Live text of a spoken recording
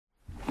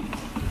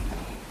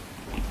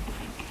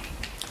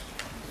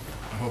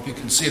hope you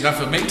can see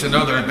enough of me to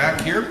know that I'm back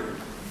here.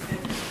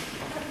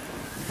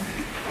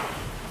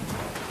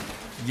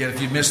 Yet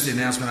if you missed the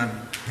announcement, I'm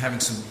having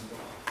some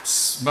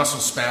muscle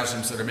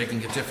spasms that are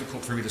making it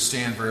difficult for me to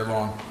stand very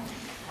long.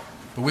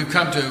 But we've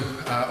come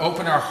to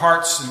open our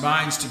hearts and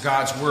minds to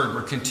God's Word.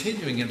 We're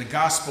continuing in the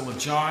Gospel of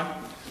John,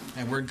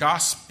 and we're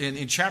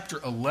in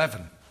chapter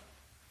 11,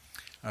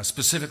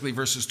 specifically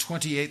verses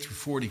 28 through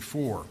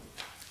 44.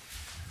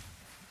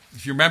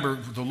 If you remember,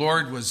 the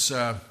Lord was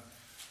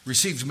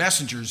received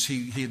messengers.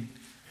 He'd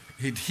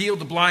healed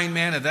the blind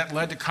man, and that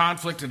led to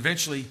conflict.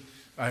 Eventually,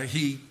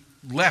 he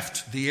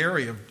left the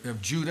area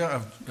of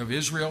Judah, of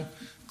Israel,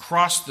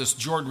 crossed this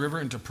Jordan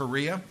River into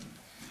Perea.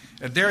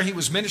 And there he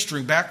was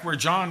ministering back where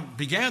John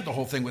began the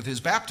whole thing with his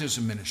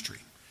baptism ministry.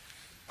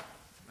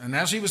 And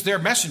as he was there,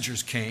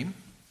 messengers came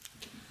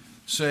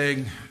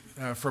saying,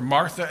 from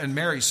Martha and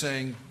Mary,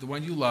 saying, the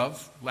one you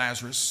love,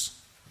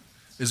 Lazarus,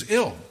 is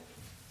ill.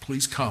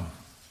 Please come.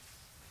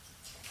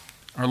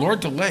 Our Lord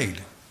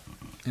delayed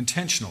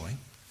intentionally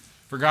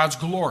for God's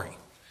glory.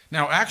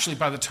 Now, actually,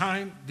 by the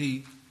time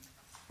the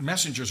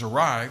messengers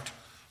arrived,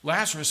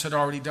 Lazarus had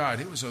already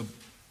died. It was a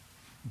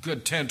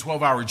good 10,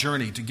 12-hour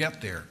journey to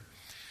get there.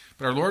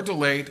 But our Lord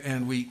delayed,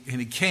 and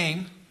he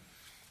came,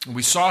 and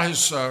we saw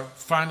his,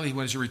 finally,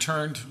 when he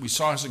returned, we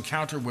saw his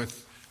encounter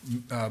with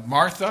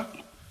Martha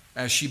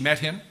as she met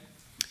him.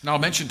 And I'll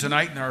mention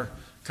tonight in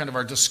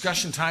our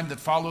discussion time that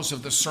follows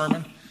of this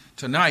sermon,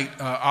 tonight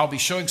I'll be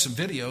showing some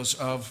videos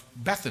of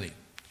Bethany.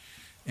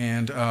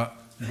 And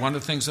one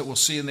of the things that we'll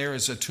see in there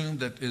is a tomb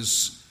that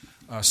is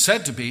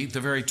said to be the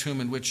very tomb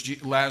in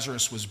which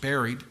Lazarus was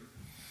buried.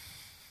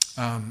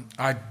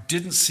 I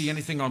didn't see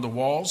anything on the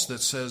walls that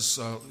says,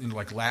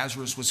 like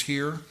Lazarus was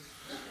here.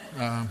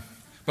 But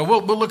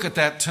we'll look at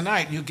that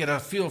tonight, and you'll get a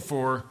feel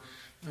for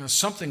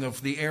something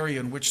of the area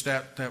in which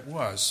that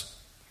was.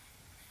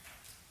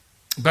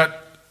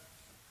 But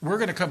we're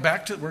going to come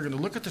back to it. We're going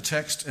to look at the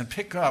text and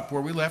pick up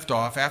where we left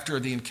off after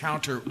the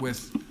encounter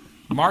with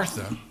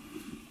Martha.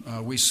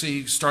 We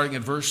see starting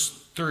in verse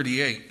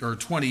 38 or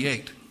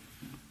 28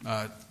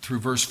 through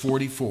verse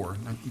 44.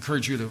 I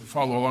encourage you to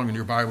follow along in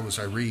your Bible as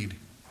I read.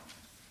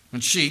 When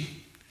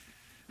she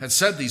had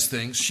said these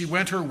things, she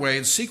went her way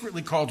and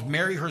secretly called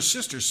Mary, her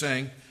sister,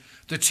 saying,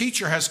 the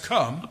teacher has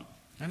come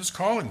and is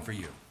calling for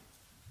you.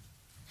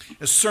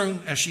 As soon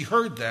as she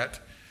heard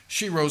that,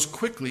 she rose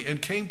quickly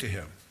and came to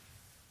him.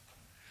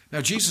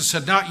 Now Jesus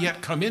had not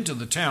yet come into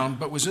the town,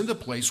 but was in the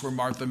place where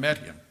Martha met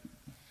him.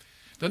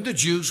 Then the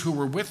Jews who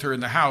were with her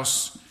in the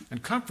house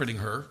and comforting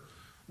her,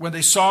 when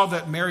they saw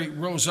that Mary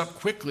rose up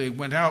quickly and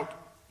went out,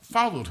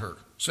 followed her,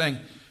 saying,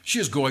 she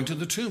is going to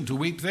the tomb to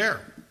weep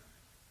there.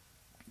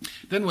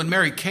 Then when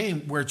Mary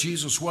came where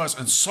Jesus was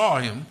and saw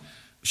him,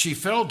 she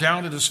fell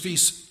down at his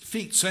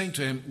feet, saying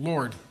to him,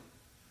 Lord,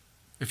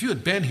 if you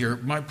had been here,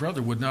 my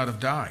brother would not have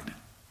died.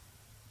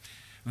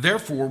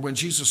 Therefore, when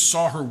Jesus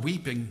saw her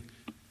weeping,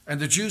 and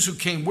the Jews who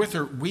came with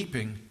her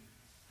weeping,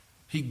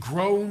 he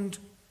groaned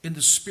in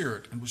the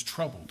spirit and was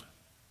troubled.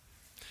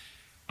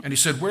 And he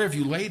said, where have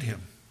you laid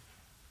him?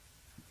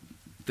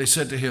 They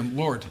said to him,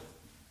 Lord,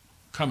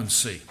 come and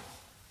see.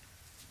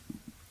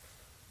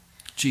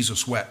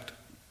 Jesus wept.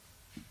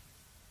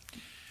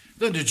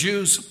 Then the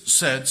Jews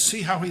said,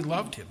 see how he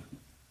loved him.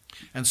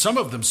 And some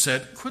of them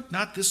said, could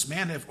not this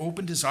man have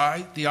opened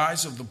the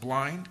eyes of the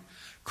blind?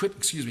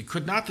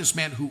 Could not this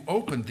man who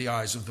opened the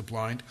eyes of the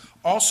blind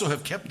also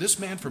have kept this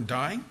man from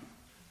dying?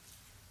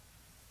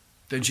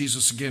 Then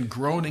Jesus, again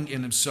groaning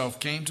in himself,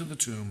 came to the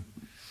tomb.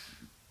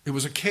 It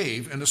was a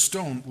cave, and a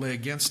stone lay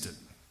against it.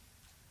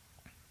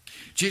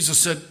 Jesus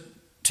said,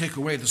 take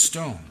away the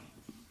stone.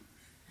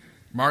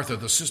 Martha,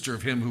 the sister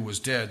of him who was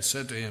dead,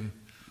 said to him,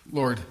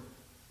 Lord,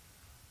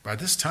 by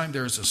this time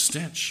there is a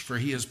stench, for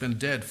he has been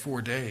dead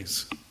 4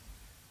 days.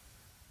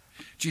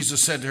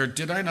 Jesus said to her,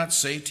 did I not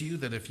say to you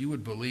that if you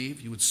would believe,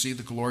 you would see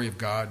the glory of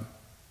God?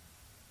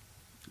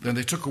 Then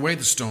they took away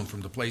the stone from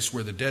the place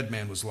where the dead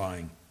man was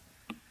lying.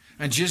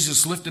 And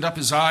Jesus lifted up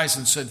his eyes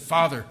and said,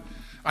 Father,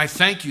 I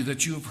thank you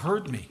that you have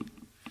heard me.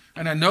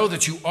 And I know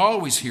that you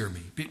always hear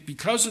me.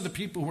 Because of the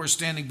people who are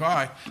standing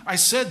by, I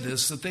said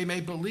this, that they may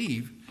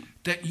believe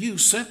that you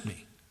sent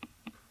me.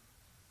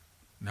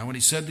 Now when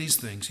he said these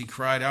things, he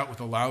cried out with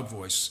a loud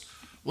voice,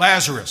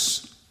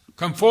 Lazarus,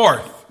 come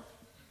forth.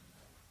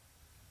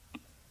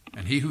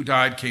 And he who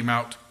died came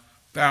out,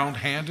 bound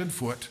hand and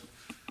foot,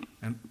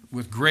 and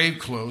with grave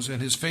clothes,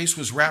 and his face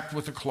was wrapped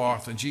with a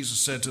cloth. And Jesus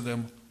said to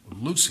them,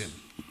 loose him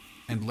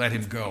and let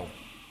him go.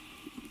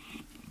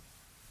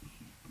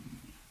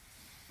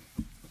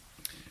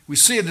 We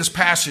see in this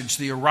passage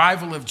the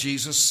arrival of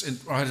Jesus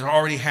has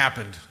already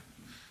happened.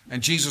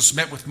 And Jesus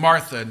met with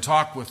Martha and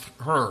talked with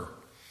her.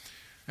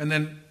 And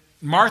then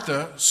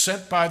Martha,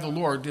 sent by the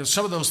Lord,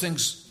 some of those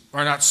things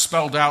are not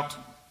spelled out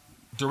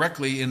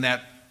directly in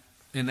that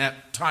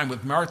time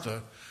with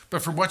Martha,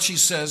 but from what she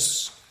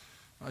says,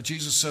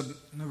 Jesus said,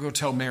 no, go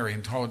tell Mary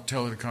and tell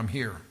her to come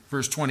here.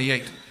 Verse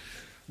 28,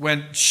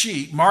 when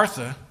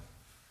Martha,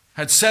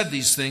 had said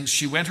these things,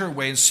 she went her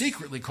way and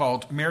secretly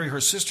called Mary,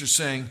 her sister,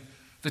 saying,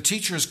 the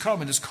teacher has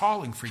come and is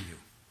calling for you.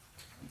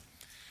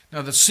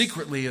 Now, the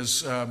secretly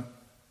is,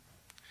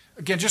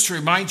 again, just to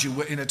remind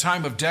you, in a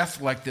time of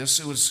death like this,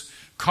 it was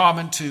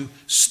common to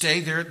stay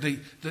there. The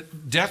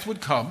death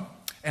would come,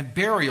 and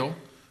burial,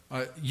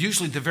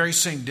 usually the very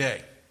same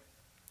day.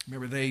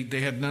 Remember,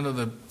 they had none of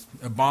the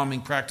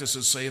embalming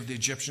practices, say, of the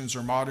Egyptians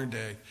or modern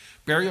day.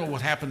 Burial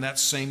would happen that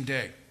same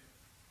day.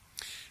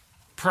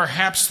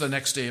 Perhaps the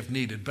next day if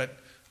needed, but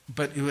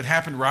it would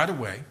happen right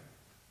away.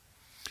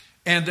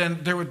 And then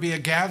there would be a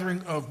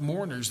gathering of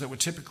mourners that would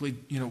typically,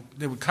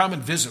 they would come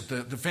and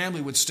visit. The family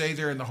would stay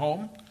there in the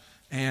home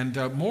and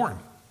mourn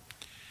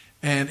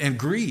and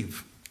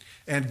grieve.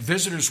 And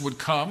visitors would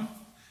come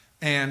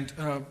and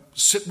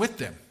sit with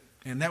them.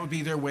 And that would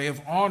be their way of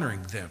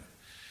honoring them.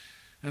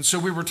 And so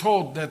we were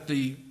told that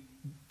the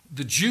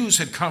Jews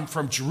had come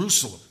from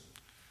Jerusalem.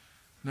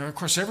 Now, of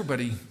course,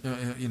 everybody,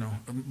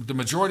 the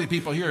majority of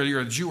people here,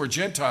 you're a Jew or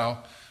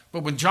Gentile.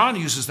 But when John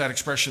uses that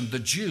expression, the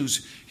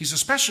Jews, he's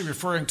especially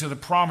referring to the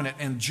prominent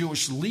and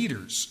Jewish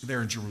leaders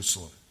there in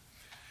Jerusalem.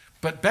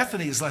 But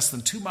Bethany is less than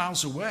 2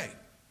 miles away.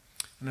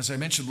 And as I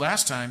mentioned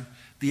last time,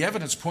 the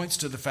evidence points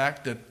to the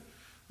fact that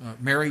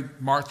Mary,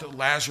 Martha,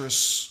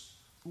 Lazarus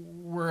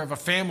were of a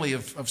family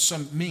of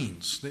some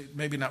means. They,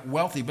 maybe not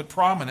wealthy, but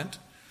prominent.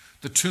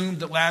 The tomb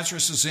that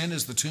Lazarus is in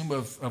is the tomb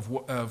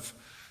of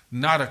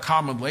not a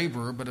common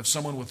laborer, but of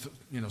someone with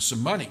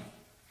some money.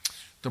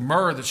 The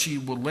myrrh that she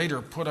would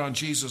later put on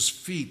Jesus'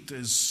 feet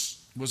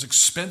was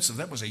expensive.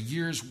 That was a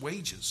year's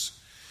wages.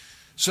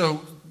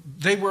 So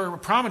they were a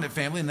prominent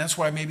family, and that's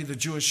why maybe the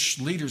Jewish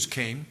leaders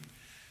came.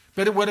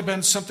 But it would have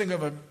been something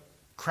of a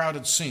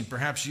crowded scene.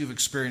 Perhaps you've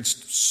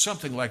experienced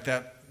something like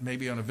that,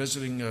 maybe on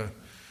visiting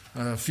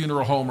a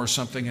funeral home or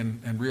something,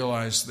 and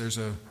realize there's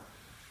a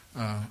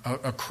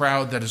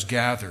crowd that is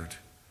gathered.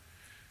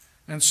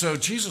 And so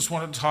Jesus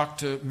wanted to talk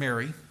to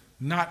Mary,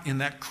 not in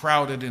that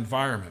crowded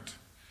environment,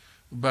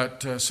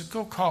 but said,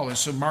 go call her.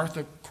 So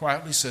Martha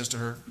quietly says to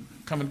her,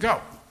 come and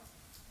go.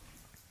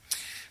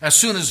 As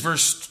soon as,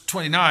 verse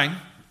 29,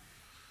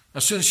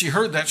 as soon as she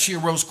heard that, she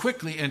arose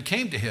quickly and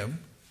came to him.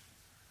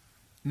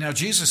 Now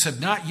Jesus had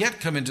not yet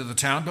come into the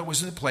town, but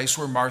was in the place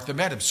where Martha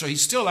met him. So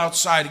he's still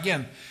outside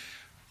again.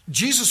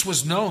 Jesus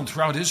was known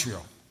throughout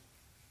Israel.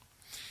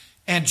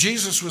 And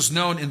Jesus was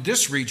known in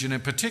this region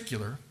in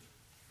particular.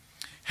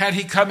 Had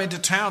he come into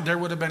town, there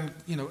would have been,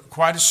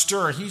 quite a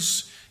stir.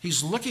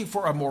 He's looking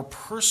for a more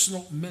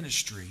personal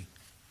ministry.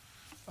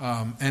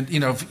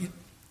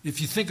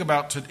 If you think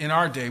about in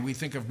our day, we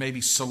think of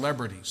maybe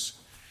celebrities.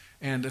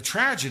 And the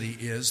tragedy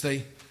is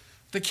they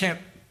can't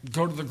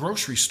go to the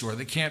grocery store.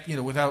 They can't,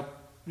 without,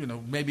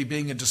 maybe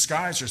being in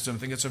disguise or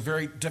something. It's a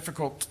very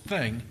difficult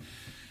thing.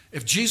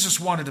 If Jesus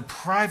wanted a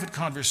private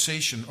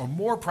conversation or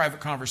more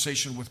private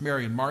conversation with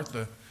Mary and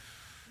Martha,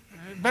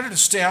 better to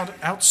stay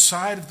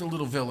outside of the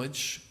little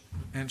village,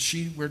 and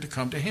she were to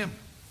come to him.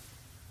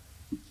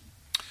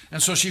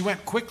 And so she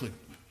went quickly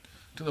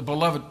to the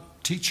beloved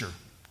teacher,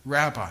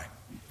 Rabbi,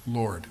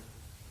 Lord.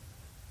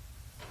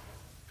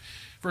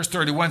 Verse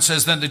 31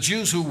 says, then the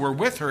Jews who were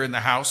with her in the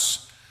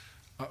house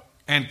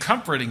and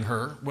comforting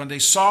her, when they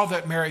saw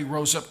that Mary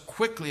rose up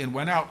quickly and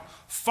went out,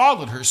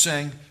 followed her,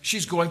 saying,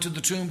 she's going to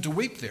the tomb to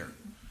weep there.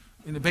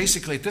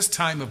 Basically, at this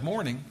time of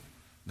mourning,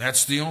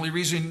 that's the only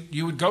reason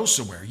you would go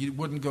somewhere. You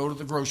wouldn't go to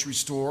the grocery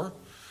store.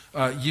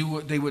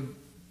 They would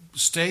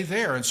stay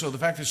there. And so the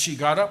fact that she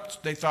got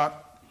up, they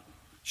thought,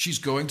 she's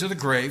going to the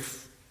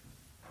grave.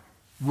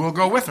 We'll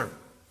go with her.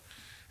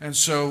 And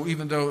so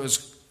even though it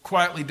was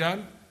quietly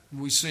done,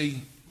 we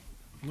see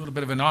a little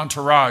bit of an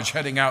entourage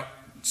heading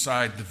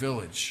outside the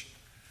village.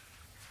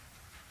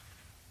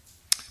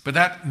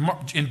 But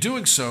in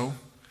doing so,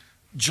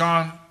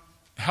 John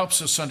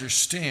helps us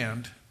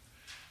understand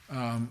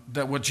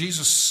that what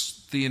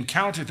Jesus, the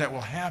encounter that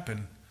will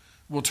happen,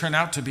 will turn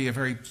out to be a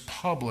very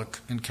public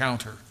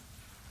encounter.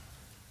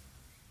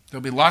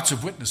 There'll be lots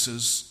of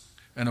witnesses,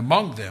 and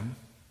among them,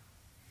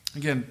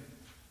 again,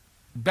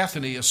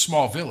 Bethany, a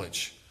small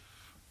village,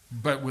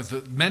 but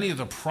with many of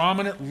the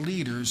prominent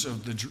leaders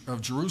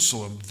of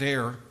Jerusalem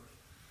there,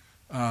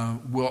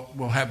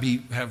 will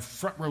have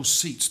front row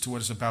seats to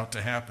what is about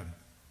to happen.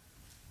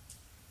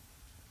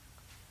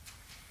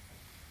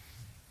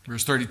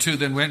 Verse 32,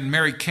 then when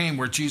Mary came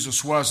where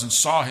Jesus was and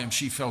saw him,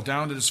 she fell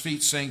down at his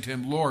feet, saying to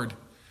him, Lord,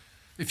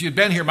 if you'd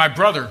been here, my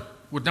brother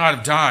would not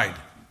have died.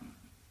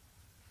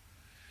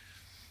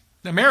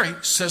 Now Mary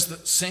says the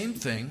same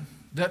thing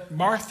that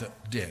Martha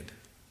did.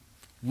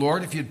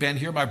 Lord, if you'd been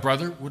here, my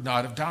brother would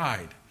not have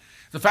died.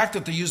 The fact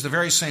that they use the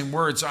very same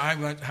words, I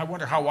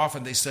wonder how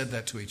often they said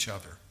that to each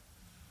other.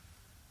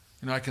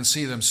 I can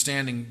see them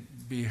standing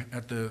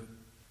at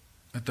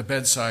the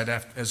bedside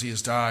as he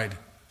has died.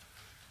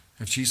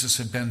 If Jesus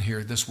had been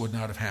here, this would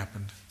not have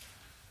happened.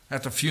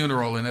 At the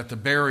funeral and at the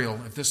burial,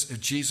 if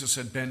Jesus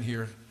had been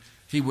here,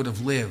 he would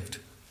have lived.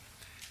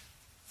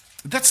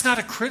 That's not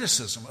a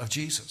criticism of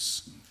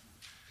Jesus.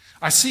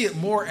 I see it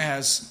more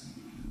as,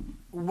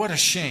 what a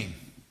shame.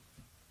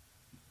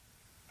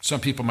 Some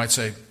people might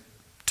say,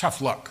 tough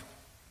luck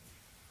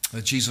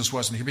that Jesus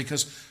wasn't here,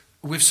 because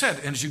we've said,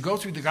 and as you go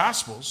through the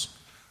Gospels,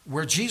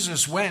 where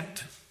Jesus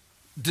went,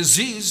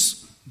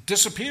 disease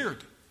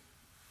disappeared.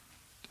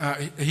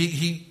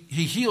 He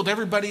healed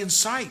everybody in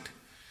sight.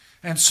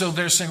 And so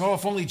they're saying, oh,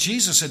 if only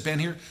Jesus had been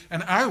here.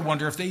 And I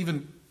wonder if they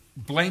even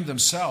blamed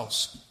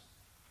themselves.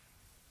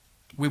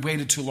 We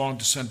waited too long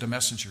to send the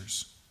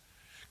messengers.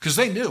 Because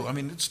they knew, I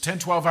mean, it's a 10,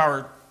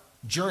 12-hour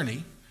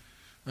journey.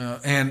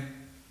 And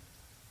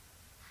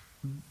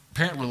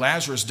apparently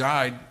Lazarus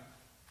died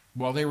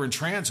while they were in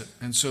transit.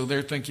 And so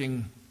they're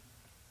thinking,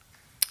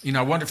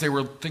 I wonder if they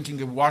were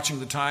thinking of watching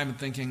the time and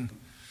thinking,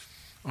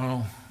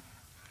 oh,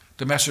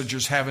 the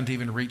messengers haven't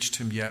even reached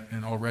him yet,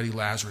 and already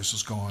Lazarus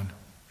is gone.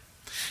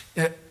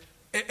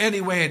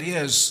 Any way it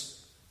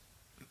is,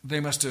 they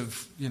must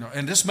have,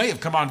 and this may have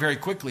come on very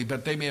quickly,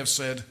 but they may have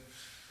said,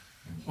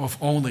 oh,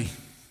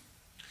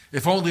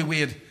 if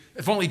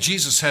only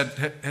Jesus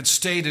had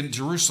stayed in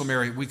Jerusalem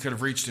area, we could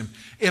have reached him.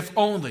 If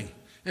only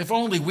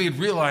we had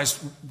realized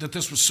that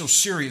this was so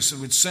serious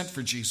and we'd sent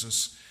for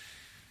Jesus.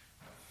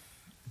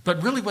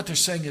 But really what they're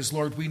saying is,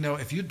 Lord, we know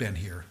if you'd been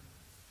here,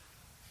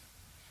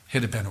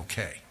 it'd have been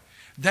okay.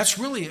 That's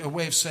really a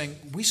way of saying,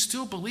 we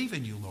still believe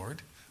in you,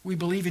 Lord. We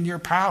believe in your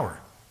power.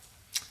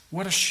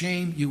 What a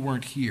shame you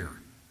weren't here.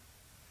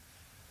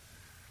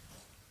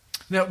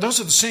 Now,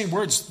 those are the same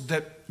words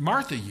that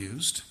Martha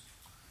used.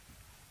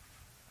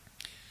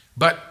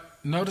 But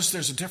notice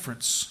there's a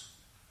difference.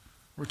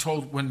 We're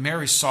told when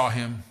Mary saw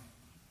him,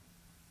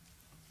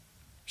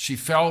 she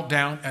fell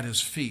down at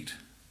his feet.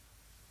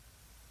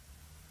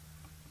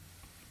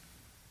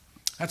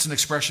 That's an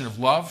expression of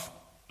love,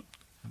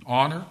 and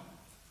honor,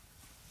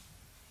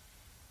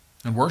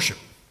 and worship.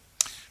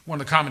 One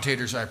of the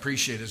commentators I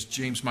appreciate is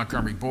James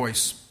Montgomery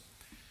Boyce.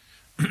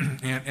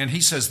 and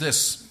he says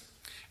this: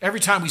 every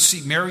time we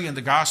see Mary in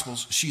the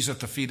Gospels, she's at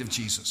the feet of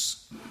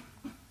Jesus.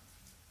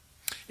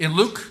 In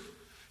Luke,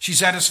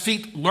 she's at his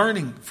feet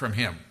learning from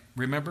him.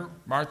 Remember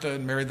Martha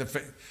and Mary?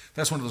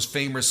 That's one of those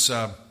famous,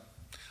 I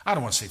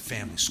don't want to say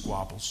family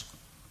squabbles,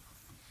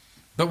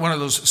 but one of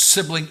those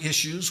sibling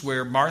issues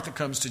where Martha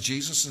comes to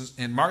Jesus,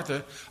 and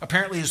Martha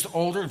apparently is the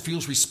older and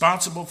feels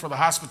responsible for the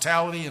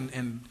hospitality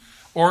and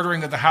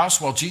ordering of the house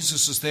while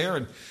Jesus is there,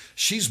 and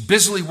she's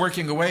busily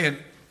working away,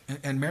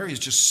 and Mary is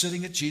just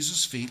sitting at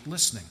Jesus' feet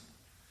listening.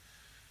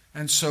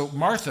 And so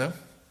Martha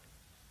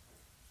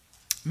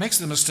makes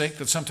the mistake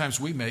that sometimes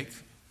we make.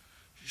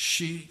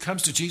 She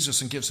comes to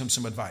Jesus and gives him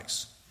some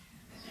advice.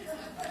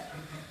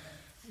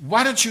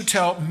 Why don't you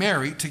tell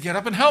Mary to get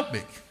up and help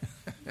me?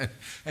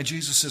 And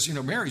Jesus says,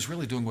 Mary's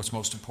really doing what's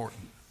most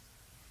important.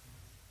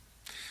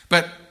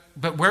 But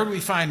where do we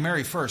find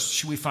Mary first?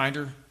 Should we find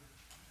her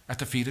at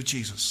the feet of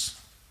Jesus?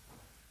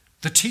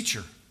 The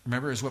teacher,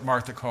 remember, is what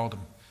Martha called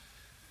him.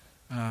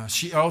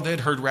 They'd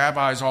heard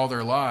rabbis all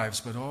their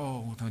lives, but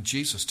when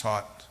Jesus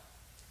taught,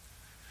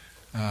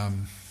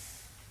 the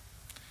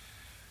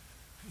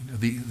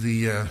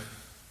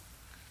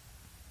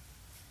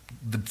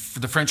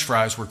French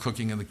fries were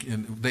cooking and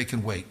they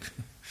can wait.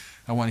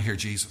 I want to hear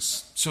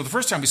Jesus. So the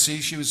first time we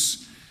see, she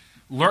was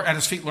at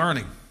his feet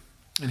learning.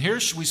 And here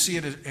we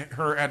see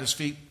her at his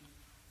feet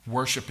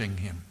worshiping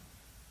him.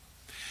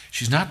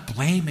 She's not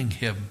blaming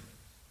him.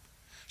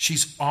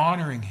 She's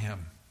honoring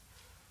him.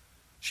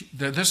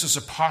 This is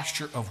a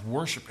posture of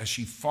worship as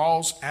she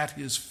falls at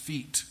his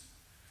feet.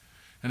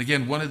 And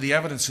again, one of the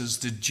evidences,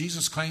 did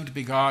Jesus claim to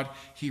be God?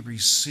 He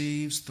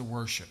receives the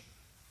worship.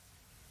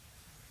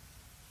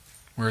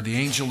 Where the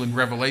angel in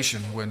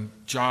Revelation, when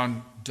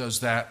John does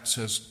that,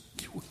 says,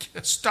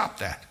 stop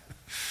that.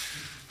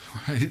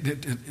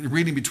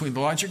 Reading between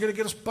the lines, you're going to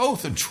get us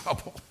both in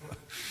trouble.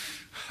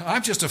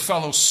 I'm just a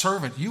fellow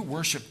servant. You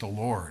worship the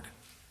Lord.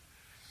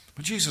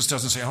 But Jesus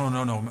doesn't say, oh,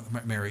 no,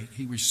 Mary.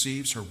 He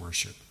receives her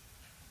worship.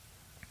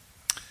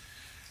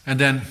 And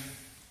then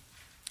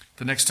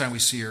the next time we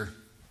see her,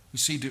 we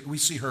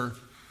see her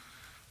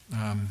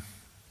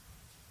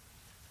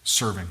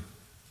serving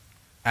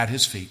at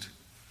his feet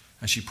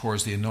as she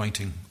pours the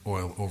anointing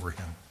oil over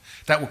him.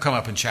 That will come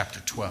up in chapter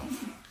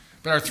 12.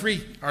 But our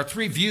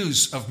three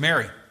views of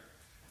Mary,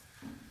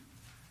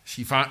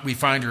 we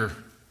find her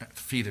at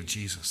the feet of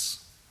Jesus.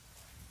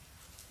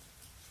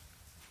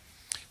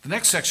 The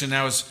next section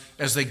now is,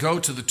 as they go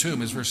to the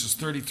tomb, is verses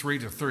 33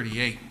 to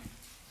 38.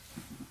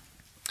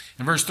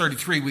 In verse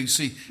 33 we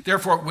see,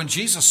 therefore when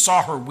Jesus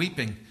saw her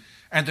weeping,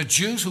 and the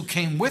Jews who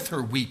came with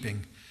her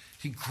weeping,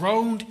 he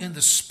groaned in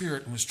the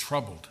spirit and was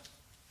troubled.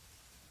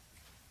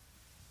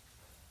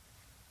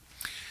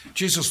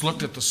 Jesus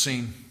looked at the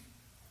scene.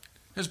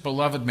 His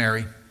beloved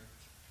Mary,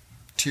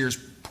 tears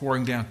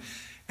pouring down.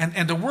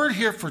 And the word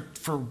here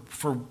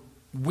for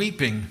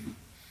weeping,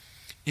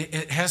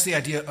 it has the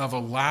idea of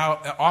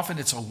often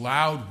it's a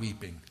loud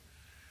weeping.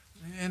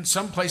 In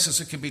some places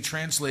it can be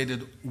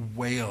translated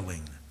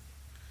wailing.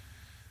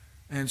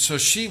 And so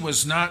she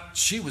was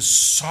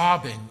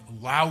sobbing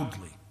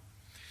loudly.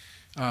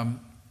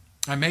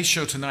 I may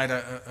show tonight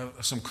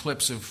some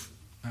clips of,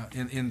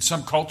 in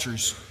some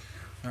cultures,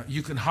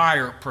 you can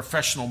hire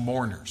professional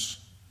mourners.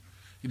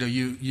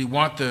 You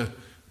want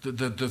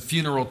the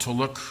funeral to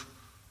look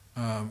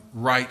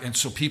right. And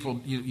so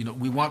people,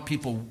 we want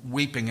people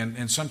weeping,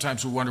 and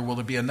sometimes we wonder, will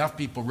there be enough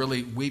people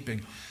really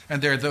weeping?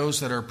 And there are those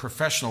that are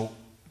professional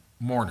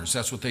mourners.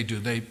 That's what they do.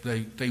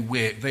 They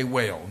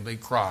wail and they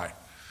cry.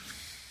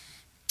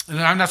 And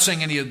I'm not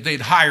saying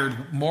they'd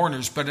hired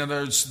mourners, but in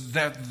other words,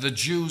 that the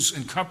Jews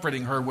in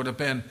comforting her would have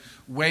been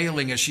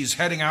wailing as she's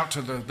heading out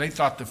to they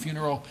thought the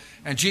funeral.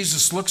 And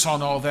Jesus looks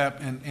on all that,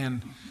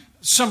 and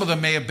some of them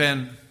may have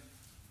been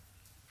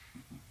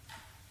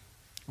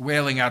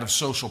wailing out of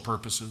social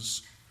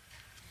purposes,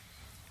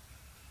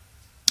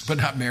 but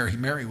not Mary.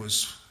 Mary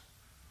was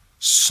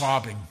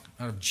sobbing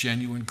out of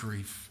genuine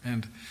grief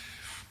and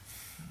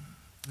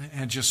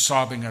just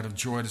sobbing out of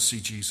joy to see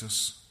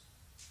Jesus.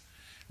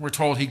 We're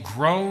told he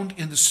groaned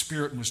in the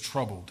spirit and was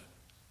troubled.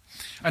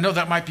 I know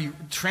that might be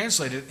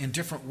translated in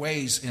different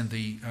ways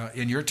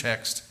in your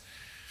text.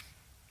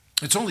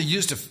 It's only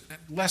used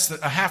less than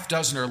a half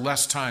dozen or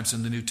less times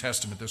in the New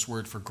Testament, this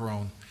word for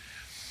groan.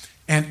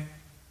 And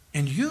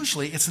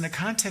usually it's in the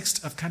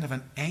context of kind of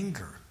an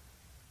anger.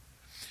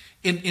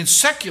 In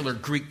secular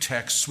Greek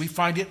texts, we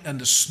find it in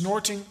the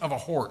snorting of a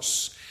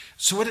horse.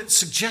 So what it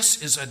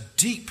suggests is a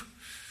deep,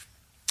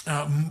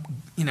 an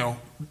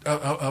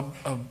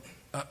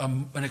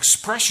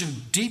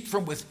expression deep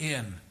from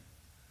within.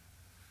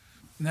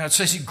 Now it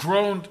says he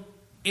groaned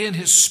in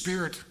his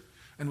spirit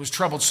and was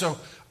troubled. So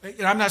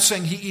I'm not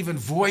saying he even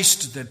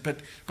voiced it,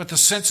 but the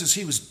sense is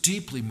he was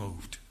deeply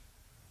moved.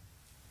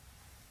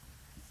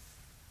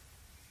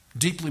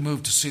 Deeply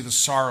moved to see the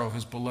sorrow of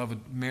his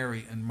beloved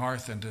Mary and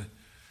Martha,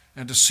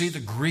 and to see the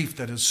grief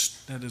that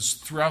is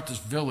throughout this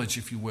village,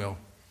 if you will.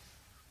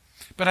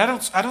 But I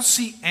don't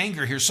see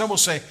anger here. Some will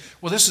say,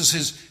 well, this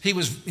is he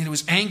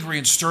was angry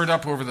and stirred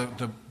up over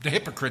the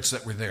hypocrites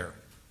that were there.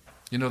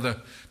 The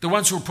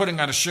ones who were putting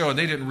on a show, and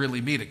they didn't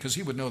really mean it because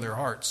he would know their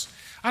hearts.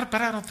 But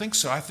I don't think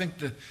so. I think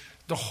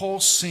the whole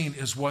scene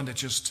is one that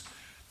just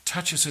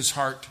touches his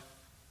heart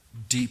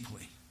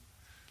deeply.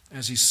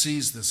 As he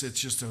sees this,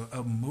 it's just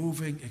a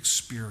moving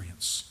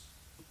experience.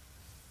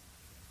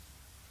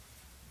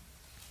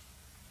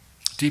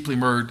 Deeply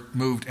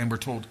moved, and we're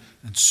told,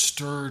 and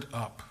stirred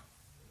up.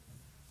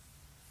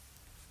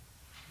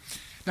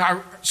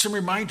 Now, some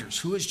reminders.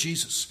 Who is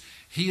Jesus?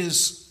 He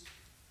is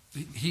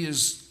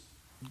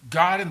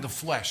God in the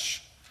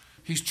flesh.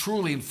 He's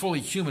truly and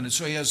fully human, and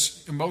so he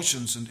has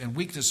emotions and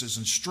weaknesses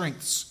and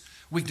strengths.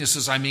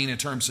 Weaknesses, I mean, in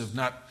terms of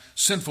not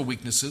sinful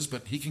weaknesses,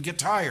 but he can get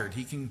tired.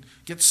 He can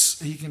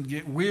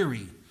get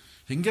weary.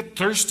 He can get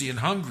thirsty and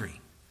hungry.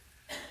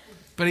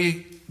 But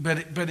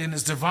in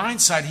his divine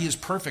side, he is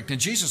perfect. And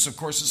Jesus, of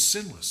course, is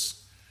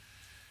sinless.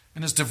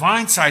 In his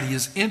divine side, he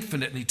is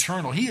infinite and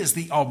eternal. He is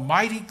the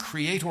almighty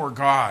creator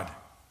God.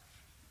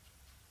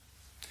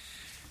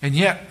 And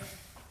yet,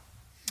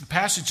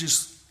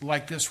 passages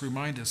like this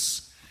remind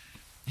us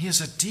he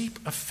has a deep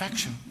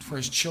affection for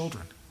his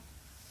children.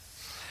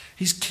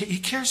 He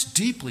cares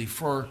deeply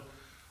for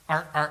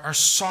our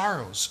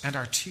sorrows and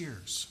our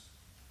tears.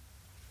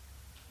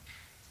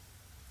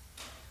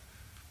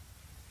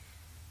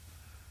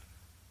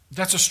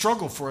 That's a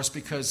struggle for us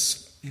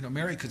because,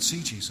 Mary could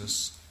see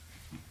Jesus.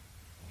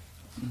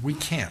 We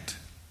can't.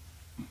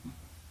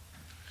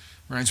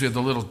 Reminds me of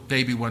the little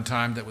baby one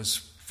time that was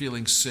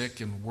feeling sick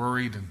and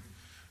worried and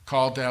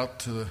called out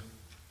to the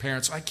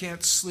parents, I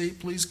can't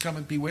sleep, please come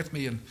and be with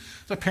me. And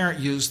the parent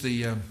used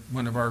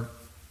one of our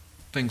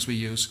things we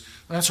use.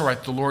 That's all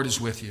right, the Lord is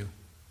with you.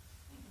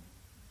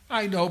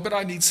 I know, but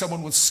I need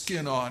someone with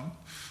skin on.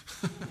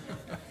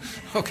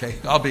 Okay,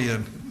 I'll be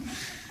in.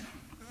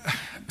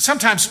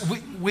 Sometimes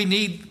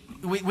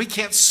we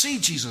can't see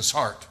Jesus'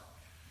 heart,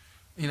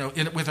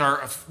 with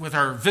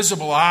our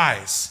visible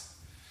eyes.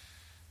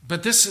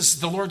 But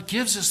the Lord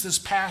gives us this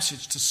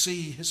passage to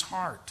see his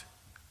heart.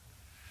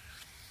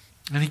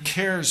 And he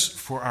cares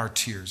for our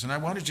tears. And I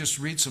want to just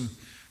read some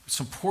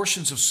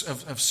portions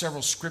of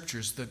several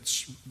scriptures that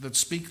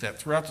speak that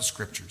throughout the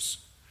scriptures.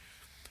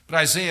 But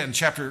Isaiah in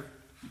chapter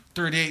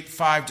 38,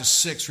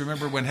 5-6,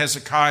 remember when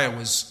Hezekiah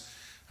was,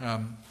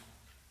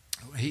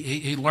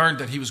 he learned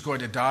that he was going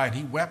to die, and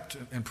he wept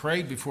and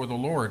prayed before the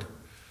Lord.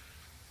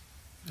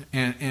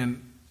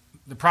 And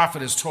the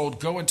prophet is told,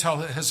 go and tell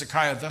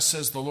Hezekiah, thus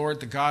says the Lord,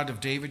 the God of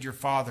David your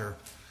father,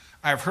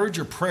 I have heard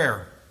your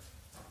prayer.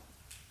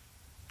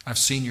 I've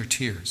seen your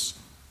tears.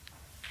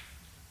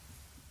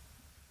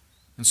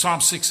 In Psalm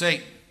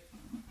 6:8,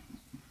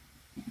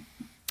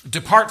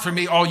 depart from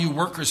me, all you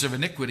workers of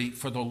iniquity,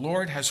 for the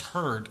Lord has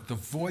heard the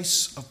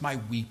voice of my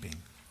weeping.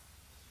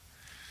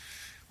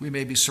 We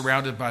may be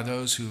surrounded by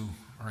those who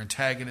are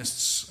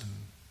antagonists and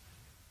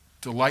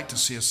delight to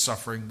see us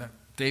suffering. That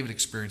David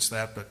experienced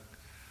that, but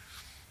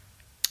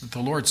the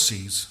Lord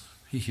sees,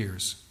 he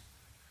hears.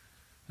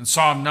 In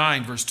Psalm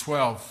 9, verse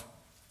 12,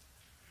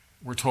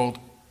 we're told,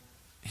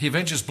 he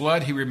avenges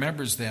blood, he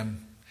remembers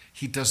them.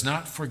 He does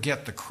not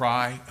forget the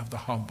cry of the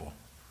humble.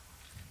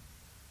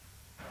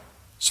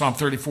 Psalm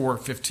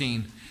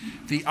 34:15,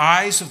 the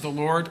eyes of the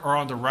Lord are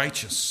on the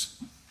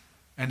righteous,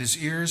 and his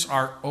ears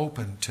are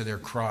open to their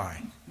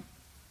cry.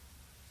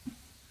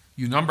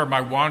 You number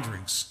my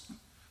wanderings.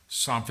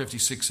 Psalm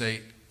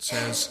 56:8,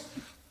 says,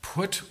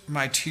 "Put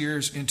my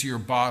tears into your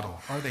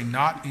bottle. Are they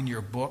not in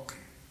your book?"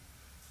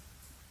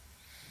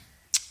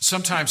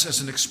 Sometimes, as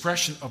an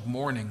expression of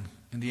mourning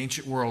in the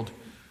ancient world,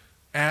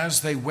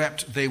 as they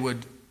wept, they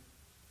would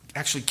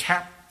actually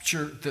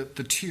capture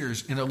the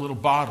tears in a little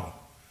bottle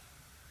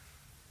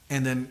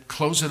and then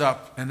close it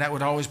up, and that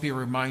would always be a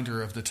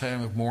reminder of the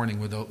time of mourning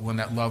when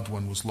that loved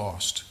one was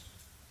lost.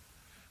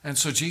 And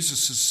so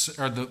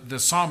the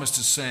psalmist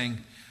is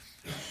saying,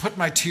 "Put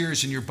my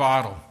tears in your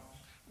bottle.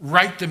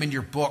 Write them in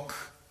your book.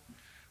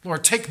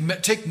 Lord, take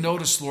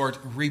notice, Lord.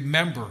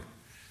 Remember."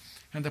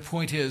 And the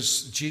point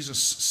is,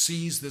 Jesus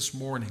sees this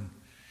mourning,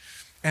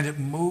 and it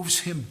moves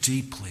him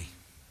deeply.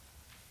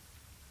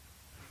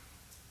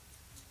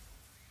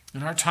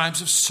 In our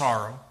times of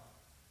sorrow,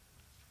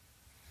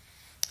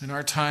 in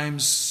our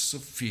times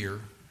of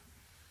fear,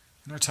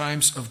 in our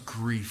times of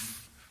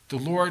grief, the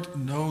Lord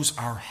knows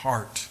our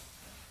heart,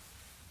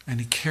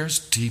 and he cares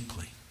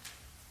deeply.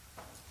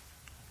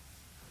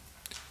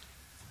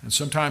 And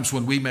sometimes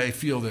when we may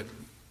feel that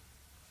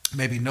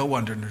maybe no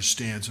one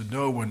understands and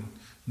no one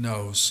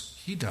knows,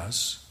 he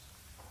does.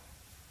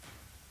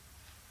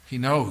 He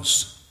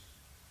knows.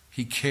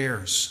 He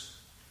cares.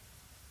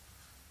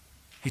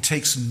 He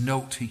takes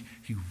note. He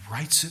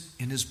writes it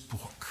in his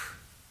book.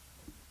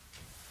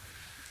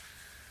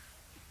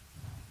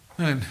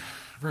 And in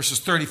verses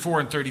 34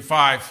 and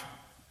 35,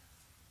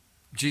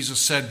 Jesus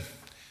said,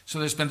 so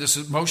there's been this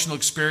emotional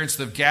experience.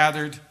 They've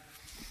gathered.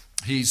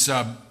 He's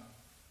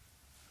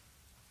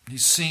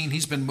seen.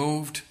 He's been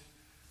moved.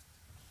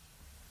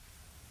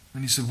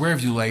 And he said, "Where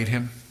have you laid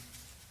him?"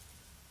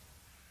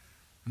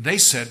 And they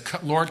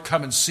said, "Lord,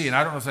 come and see." And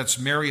I don't know if that's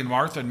Mary and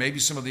Martha and maybe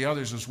some of the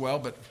others as well,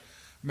 but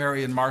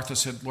Mary and Martha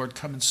said, "Lord,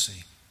 come and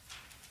see."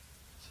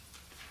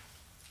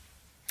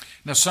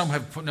 Now some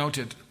have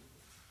noted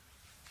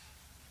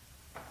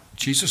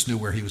Jesus knew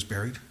where he was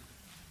buried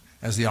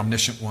as the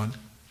omniscient one.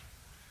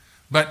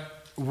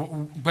 But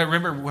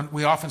remember, when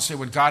we often say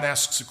when God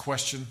asks a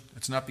question,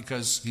 it's not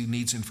because he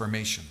needs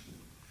information.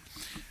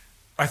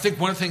 I think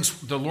one of the things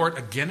the Lord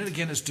again and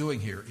again is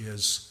doing here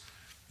is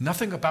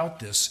nothing about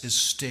this is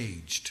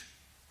staged.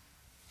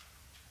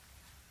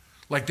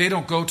 Like they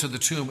don't go to the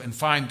tomb and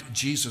find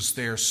Jesus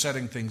there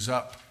setting things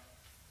up.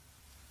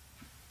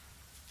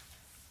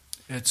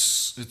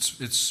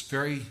 It's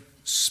very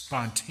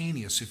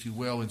spontaneous, if you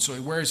will. And so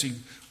where is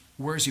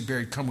he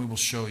buried? Come, we will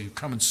show you.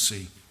 Come and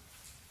see.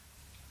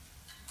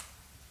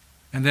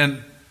 And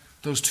then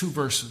those two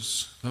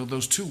verses,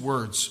 those two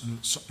words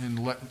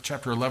in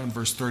chapter 11,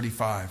 verse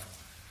 35,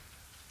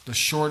 the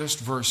shortest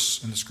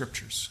verse in the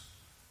Scriptures.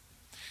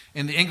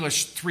 In the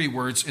English, 3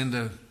 words in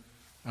the,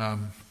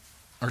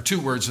 or 2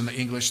 words in the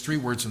English, 3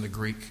 words in the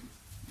Greek.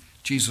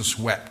 Jesus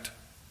wept.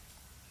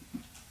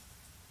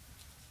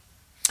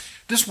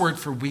 This word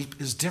for weep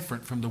is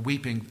different from the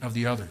weeping of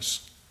the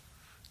others.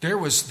 That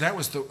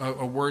was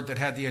a word that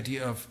had the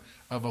idea of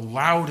a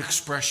loud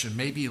expression,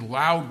 maybe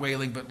loud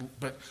wailing,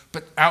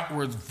 but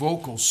outward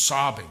vocal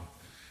sobbing.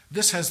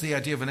 This has the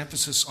idea of an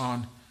emphasis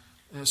on,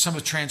 some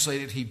have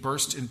translated, he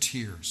burst in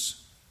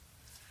tears.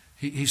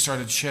 He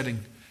started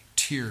shedding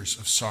tears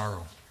of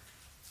sorrow.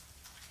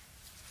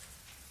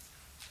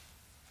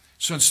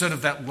 So instead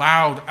of that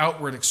loud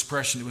outward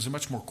expression, it was a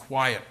much more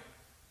quiet,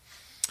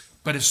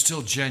 but it's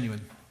still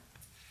genuine.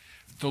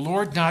 The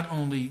Lord not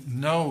only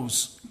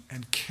knows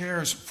and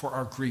cares for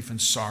our grief and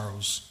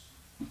sorrows,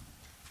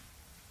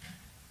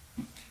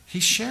 he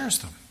shares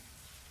them.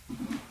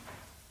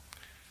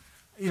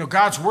 You know,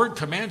 God's word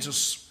commands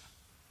us,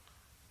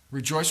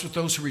 rejoice with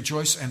those who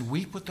rejoice and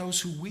weep with those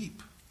who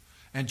weep.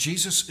 And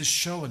Jesus is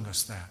showing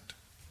us that.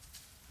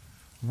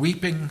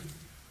 Weeping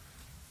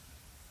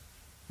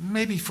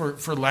maybe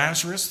for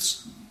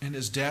Lazarus in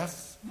his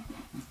death,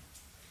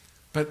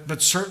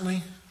 but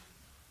certainly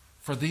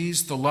for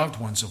these, the loved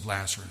ones of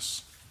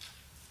Lazarus.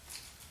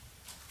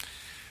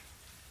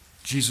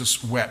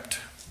 Jesus wept.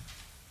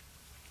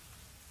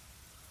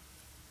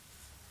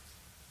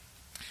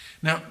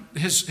 Now,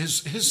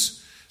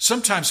 his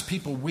sometimes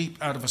people weep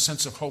out of a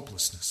sense of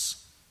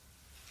hopelessness.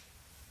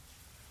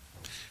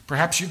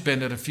 Perhaps you've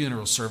been at a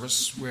funeral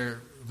service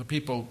where the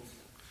people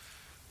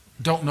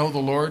don't know the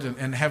Lord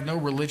and have no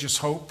religious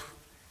hope.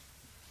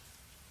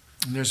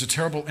 And there's a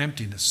terrible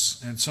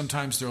emptiness. And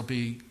sometimes there'll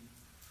be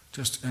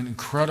just an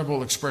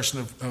incredible expression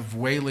of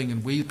wailing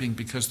and weeping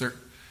because there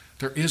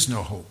is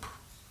no hope.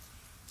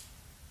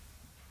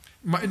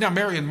 Now,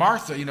 Mary and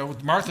Martha,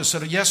 Martha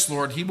said, "Yes,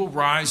 Lord, he will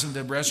rise in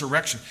the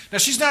resurrection." Now,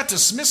 she's not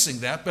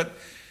dismissing that, but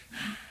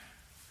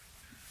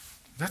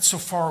that's so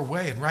far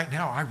away, and right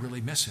now I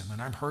really miss him,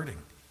 and I'm hurting.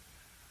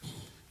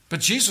 But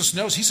Jesus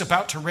knows he's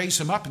about to raise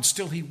him up, and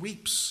still he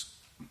weeps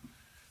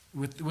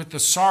with the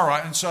sorrow.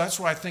 And so that's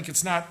why I think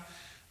it's not,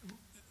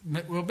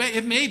 well,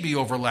 it may be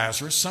over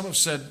Lazarus. Some have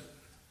said,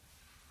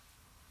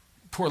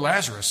 poor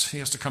Lazarus, he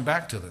has to come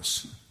back to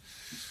this.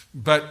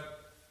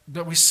 But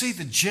we see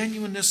the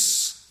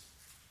genuineness,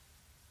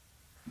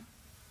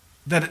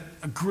 that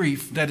a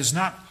grief that is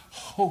not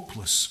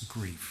hopeless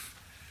grief.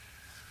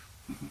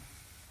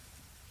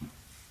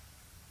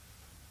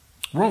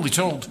 We're only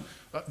told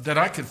that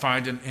I could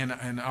find,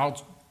 and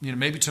I'll,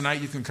 maybe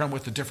tonight you can come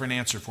with a different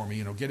answer for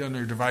me. Get on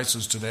your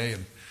devices today,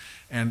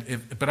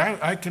 but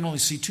I can only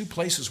see two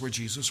places where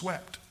Jesus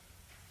wept.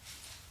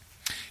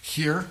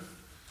 Here,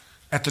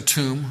 at the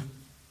tomb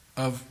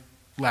of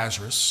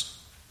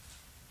Lazarus,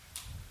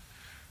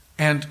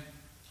 and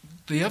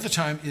the other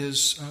time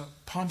is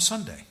Palm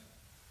Sunday,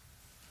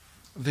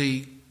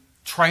 the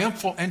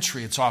triumphal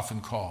entry, it's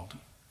often called.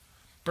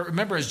 But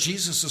remember, as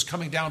Jesus is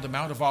coming down the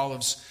Mount of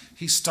Olives,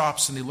 he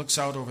stops and he looks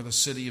out over the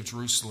city of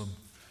Jerusalem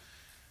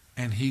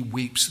and he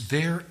weeps.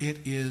 There it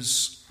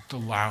is, the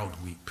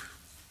loud weep.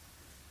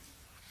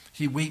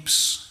 He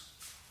weeps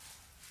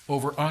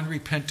over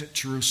unrepentant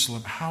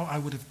Jerusalem. How I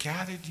would have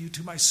gathered you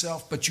to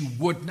myself, but you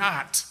would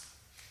not.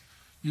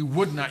 You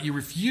would not. You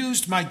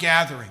refused my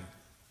gathering.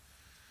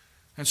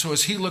 And so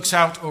as he looks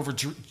out over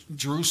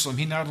Jerusalem,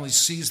 he not only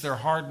sees their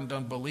hardened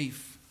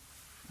unbelief,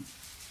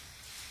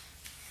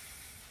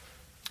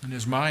 in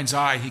his mind's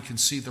eye, he can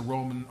see the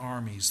Roman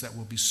armies that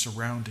will be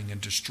surrounding and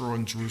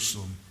destroying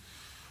Jerusalem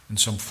in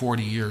some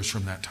 40 years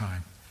from that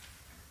time.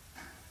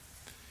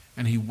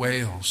 And he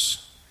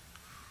wails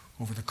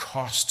over the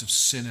cost of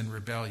sin and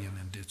rebellion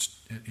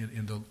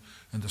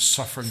and the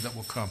suffering that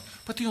will come.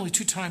 But the only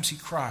two times he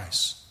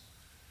cries,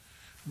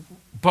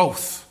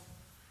 both.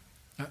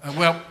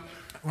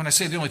 When I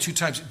say the only two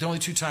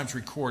times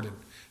recorded.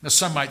 Now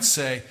some might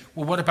say,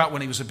 well, what about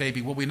when he was a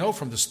baby? Well, we know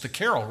from the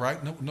carol,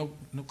 right? No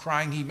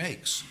crying he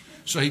makes.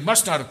 So he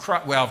must not have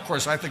cried. Well, of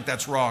course, I think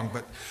that's wrong,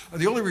 but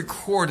the only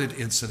recorded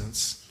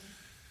incidents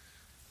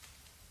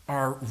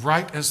are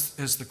right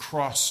as the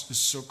cross is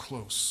so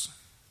close.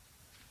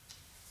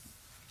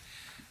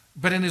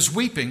 But in his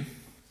weeping,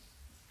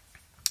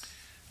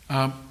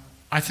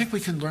 I think we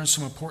can learn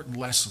some important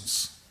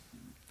lessons.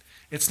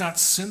 It's not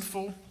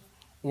sinful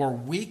or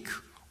weak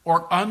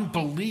or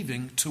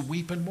unbelieving to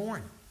weep and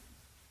mourn.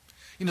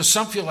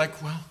 Some feel like,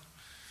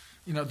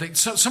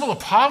 some will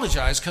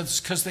apologize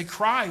because they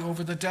cry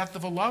over the death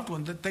of a loved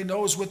one that they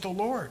know is with the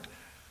Lord.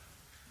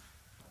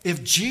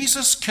 If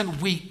Jesus can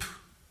weep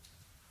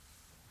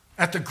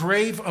at the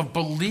grave of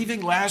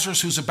believing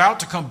Lazarus who's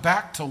about to come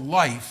back to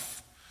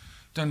life,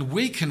 then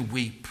we can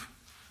weep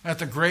at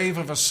the grave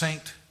of a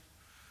saint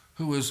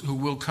who is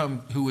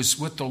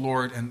with the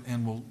Lord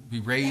and will be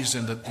raised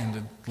in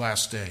the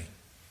last day.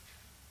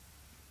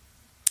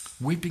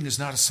 Weeping is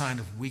not a sign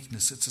of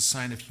weakness, it's a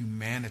sign of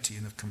humanity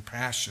and of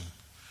compassion.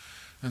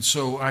 And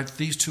so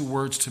these two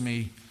words to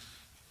me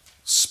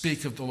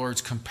speak of the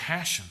Lord's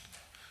compassion,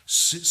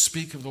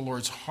 speak of the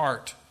Lord's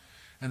heart,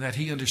 and that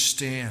he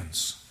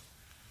understands.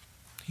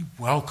 He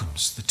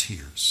welcomes the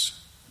tears.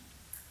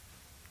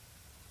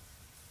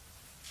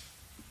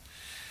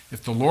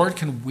 If the Lord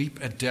can weep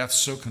at death,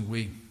 so can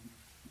we.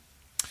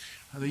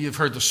 You've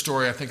heard the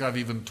story, I think I've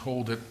even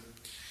told it,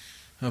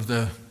 of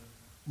the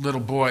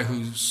little boy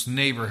whose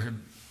neighbor,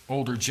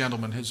 older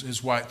gentleman,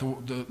 his wife,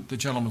 the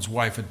gentleman's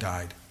wife had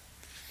died.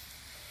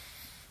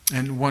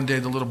 And one day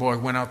the little boy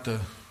went out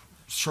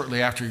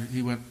shortly after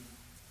he went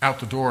out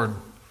the door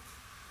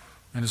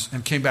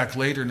and came back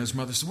later, and his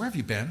mother said, "Where have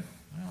you been?"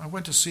 "I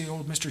went to see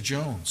old Mr.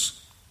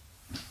 Jones."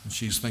 And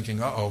she's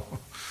thinking, uh-oh,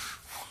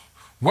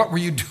 what were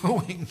you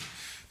doing?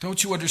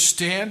 Don't you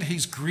understand?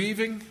 He's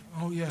grieving.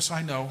 "Oh, yes,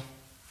 I know."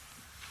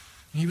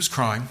 He was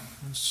crying.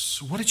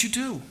 So what did you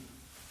do?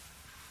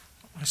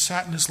 "I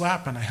sat in his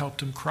lap and I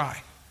helped him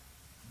cry."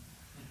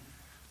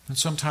 And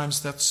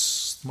sometimes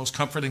that's the most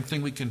comforting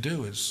thing we can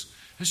do is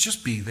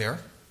just be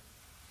there.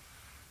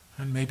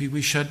 And maybe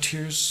we shed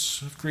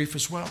tears of grief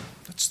as well.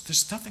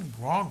 There's nothing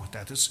wrong with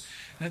that.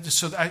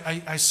 So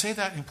I say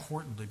that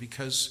importantly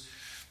because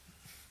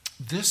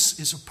this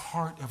is a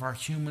part of our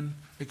human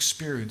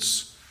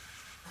experience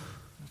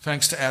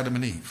thanks to Adam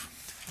and Eve,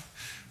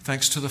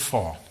 thanks to the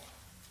fall.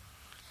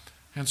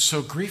 And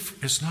so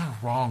grief is not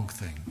a wrong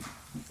thing.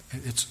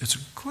 It's a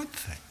good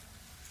thing.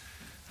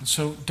 And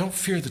so don't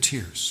fear the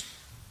tears.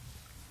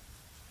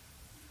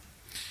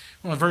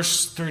 Well, in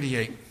verse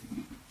 38,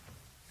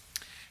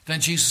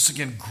 then Jesus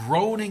again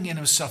groaning in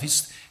himself.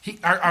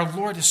 Our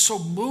Lord is so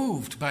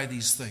moved by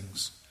these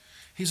things.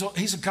 He's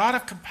a God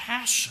of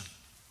compassion.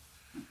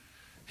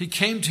 He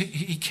came to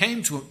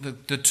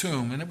the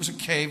tomb, and it was a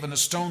cave, and a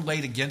stone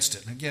laid against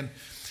it. And again,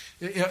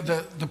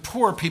 the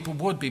poor people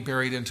would be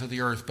buried into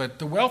the earth, but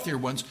the wealthier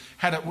ones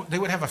they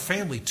would have a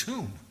family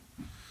tomb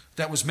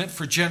that was meant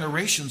for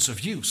generations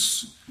of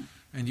use.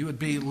 And you would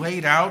be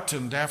laid out,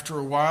 and after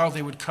a while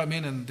they would come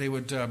in and they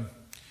would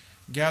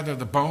gather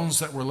the bones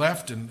that were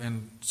left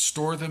and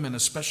store them in a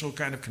special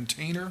kind of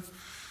container.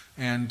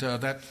 And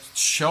that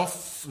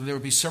shelf, there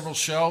would be several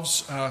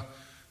shelves,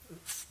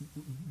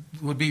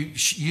 would be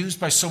used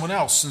by someone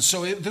else. And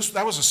so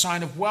that was a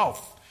sign of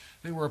wealth.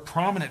 They were a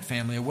prominent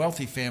family, a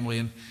wealthy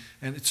family,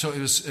 and so it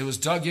was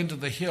dug into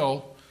the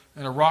hill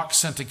and a rock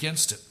sent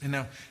against it. And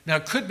now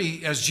it could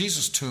be, as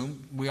Jesus'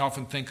 tomb, we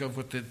often think of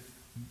with the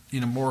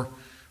more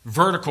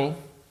vertical,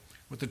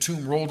 with the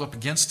tomb rolled up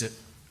against it.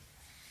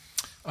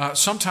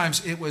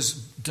 Sometimes it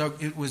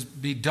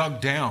would be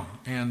dug down,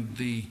 and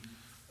the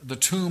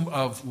tomb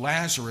of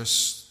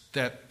Lazarus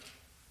that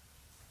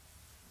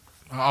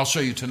I'll show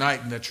you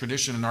tonight, and that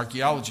tradition and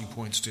archaeology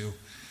points to.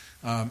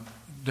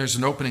 There's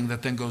an opening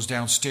that then goes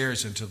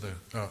downstairs into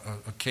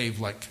a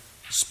cave-like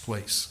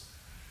place.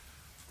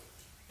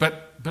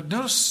 But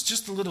notice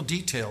just the little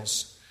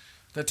details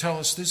that tell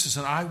us this is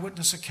an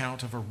eyewitness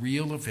account of a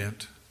real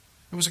event.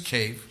 It was a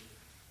cave,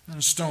 and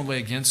a stone lay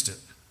against it.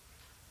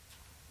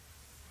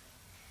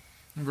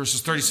 In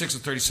verses 36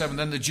 and 37,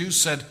 then the Jews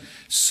said,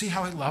 "See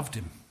how he loved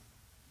him."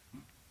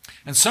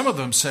 And some of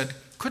them said,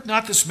 "Could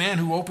not this man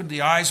who opened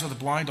the eyes of the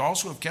blind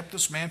also have kept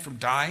this man from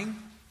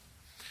dying?"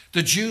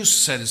 The Jews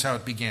said is how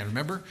it began,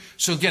 remember?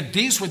 So again,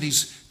 these were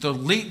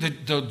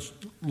the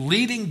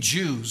leading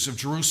Jews of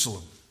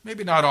Jerusalem.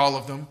 Maybe not all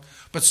of them,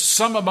 but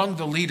some among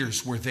the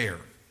leaders were there.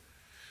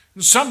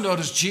 And some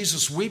noticed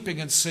Jesus weeping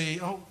and say,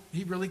 oh,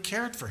 he really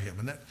cared for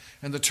him.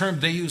 And the term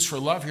they use for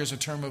love here is a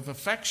term of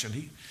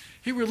affection.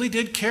 He really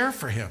did care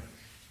for him.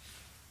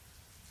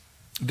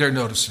 They're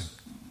noticing.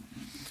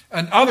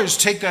 And others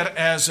take that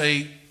as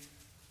a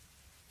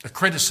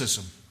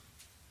criticism.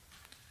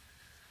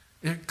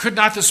 Could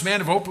not this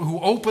man who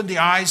opened the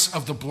eyes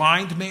of the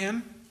blind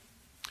man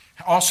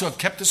also have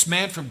kept this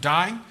man from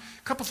dying?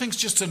 A couple things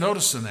just to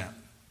notice in that.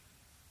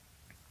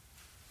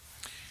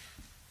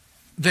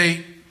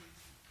 They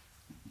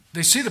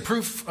see the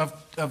proof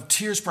of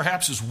tears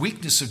perhaps as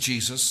weakness of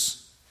Jesus.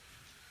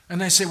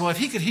 And they say, well, if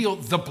he could heal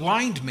the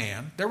blind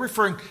man, that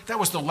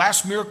was the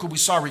last miracle we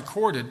saw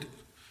recorded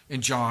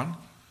in John.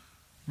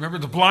 Remember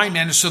the blind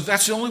man, so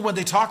that's the only one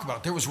they talk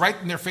about. There was right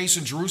in their face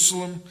in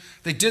Jerusalem.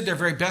 They did their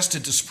very best to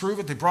disprove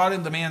it. They brought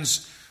in the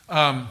man's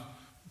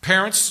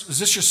parents. Is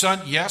this your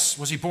son? Yes.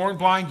 Was he born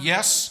blind?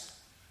 Yes.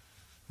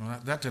 Well,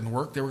 that didn't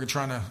work. They were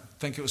trying to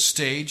think it was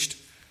staged.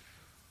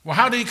 Well,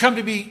 how did he come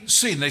to be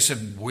seen? They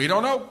said, we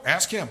don't know.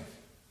 Ask him.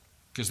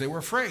 Because they were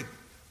afraid.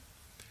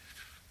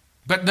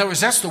 But no,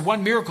 that's the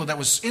one miracle that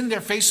was in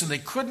their face and they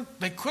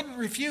couldn't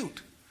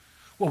refute.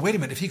 Well, wait a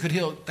minute. If he could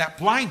heal that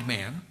blind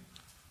man,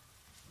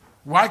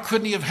 why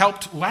couldn't he have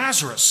helped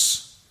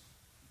Lazarus?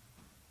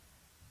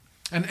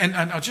 And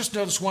I'll just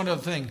notice one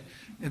other thing.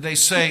 They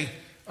say,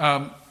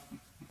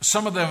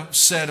 some of them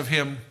said of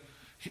him,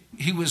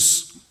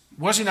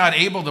 was he not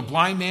able, the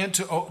blind man,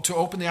 to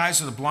open the eyes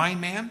of the blind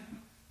man?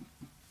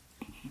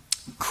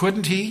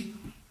 Couldn't he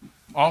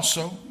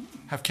also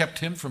have kept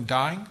him from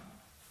dying?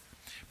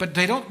 But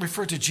they don't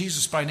refer to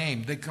Jesus by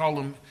name. They call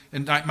him,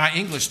 and my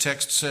English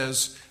text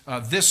says,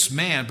 this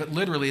man, but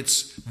literally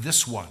it's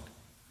this one.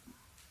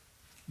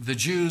 The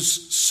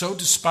Jews so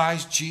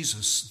despised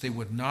Jesus, they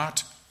would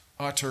not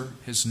utter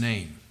his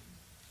name.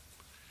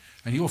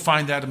 And you will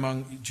find that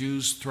among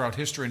Jews throughout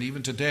history, and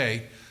even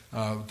today,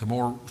 the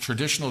more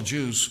traditional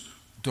Jews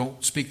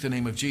don't speak the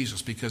name of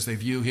Jesus because they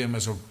view him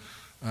as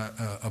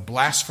a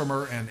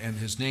blasphemer and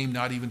his name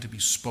not even to be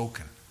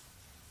spoken.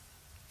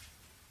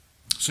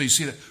 So you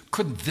see that,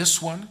 couldn't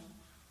this one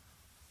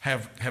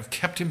have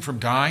kept him from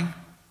dying?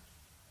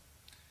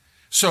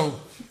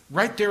 So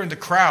right there in the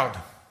crowd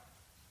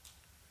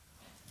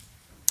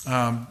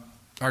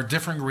are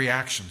differing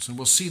reactions. And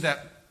we'll see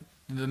that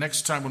the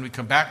next time when we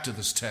come back to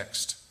this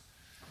text.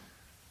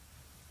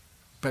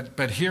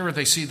 But here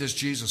they see this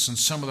Jesus, and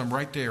some of them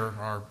right there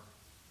are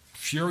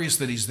furious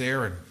that he's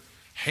there and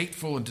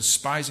hateful and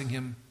despising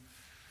him.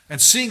 And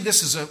seeing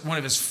this as one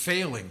of his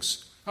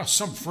failings. Oh,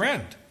 some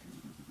friend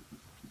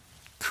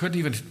couldn't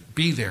even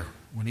be there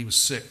when he was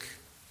sick.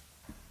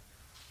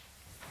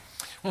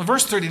 Well, in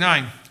verse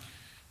 39,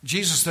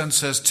 Jesus then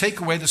says, take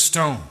away the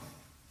stone.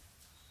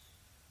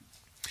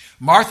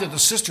 Martha, the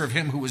sister of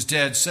him who was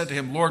dead, said to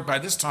him, Lord, by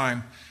this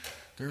time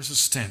there is a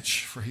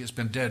stench, for he has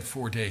been dead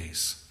 4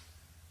 days.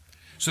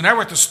 So now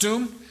we're at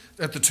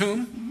the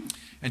tomb,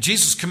 and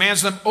Jesus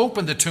commands them,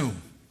 open the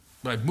tomb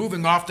by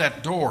moving off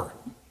that door.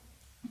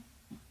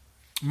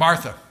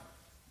 Martha,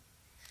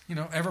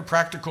 ever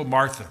practical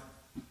Martha,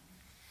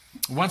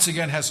 once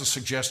again has a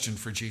suggestion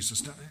for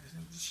Jesus.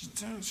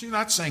 She's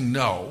not saying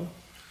no,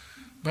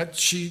 but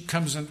she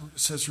comes and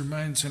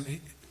reminds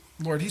him,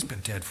 Lord, he's been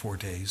dead 4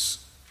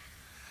 days.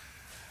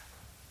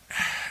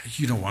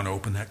 You don't want to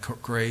open that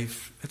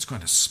grave. It's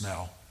going to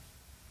smell.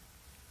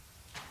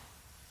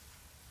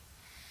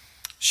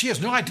 She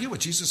has no idea what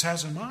Jesus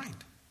has in mind.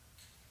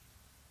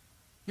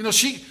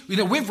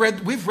 We've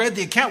read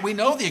the account. We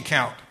know the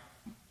account.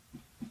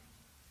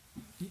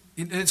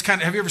 It's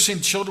have you ever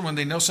seen children when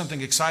they know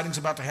something exciting is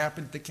about to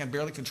happen, they can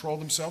barely control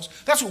themselves?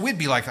 That's what we'd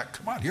be like.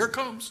 Come on, here it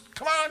comes.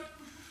 Come on.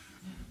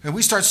 And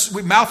we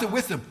mouth it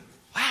with them.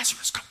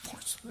 Lazarus, come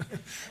forth.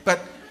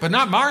 But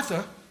not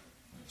Martha.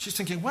 She's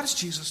thinking, what is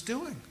Jesus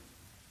doing?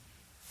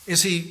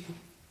 Is he,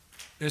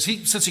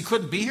 since he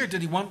couldn't be here,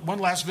 did he want one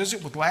last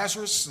visit with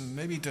Lazarus and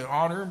maybe to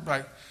honor him?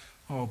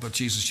 But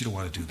Jesus, you don't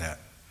want to do that.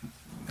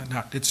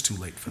 It's too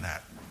late for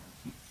that.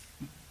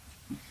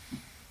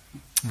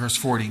 Verse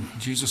 40,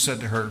 Jesus said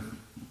to her,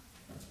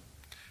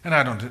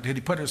 and did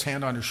he put his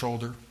hand on her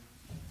shoulder?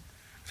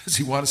 Does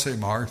he want to say,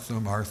 Martha,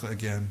 Martha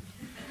again?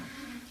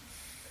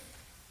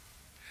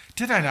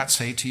 Did I not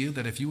say to you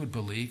that if you would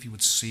believe, you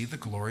would see the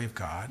glory of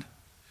God?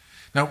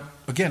 Now,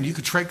 again, you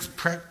could trace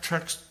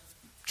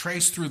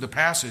through the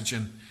passage,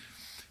 and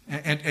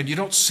And you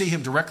don't see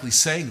him directly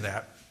saying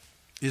that.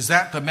 Is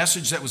that the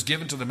message that was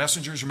given to the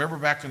messengers? Remember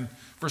back in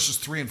verses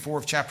 3 and 4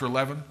 of chapter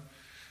 11?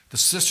 The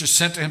sisters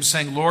sent to him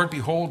saying, Lord,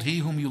 behold, he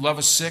whom you love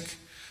is sick.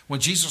 When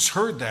Jesus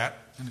heard that,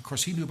 and of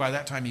course he knew by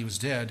that time he was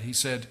dead, he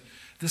said,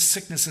 this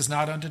sickness is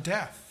not unto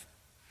death,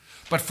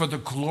 but for the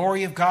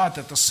glory of God,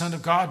 that the Son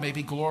of God may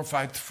be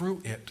glorified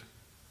through it.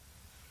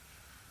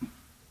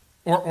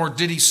 Or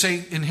did he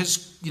say in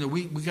his,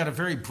 we got a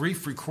very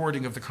brief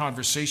recording of the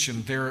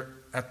conversation there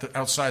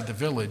outside the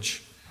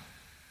village,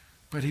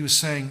 but he was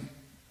saying,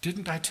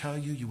 didn't I tell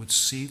you you would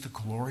see the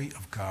glory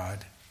of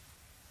God?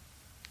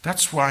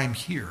 That's why I'm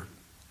here.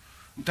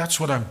 That's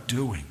what I'm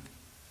doing.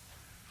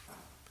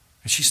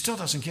 And she still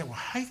doesn't get, well,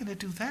 how are you going to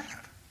do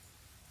that?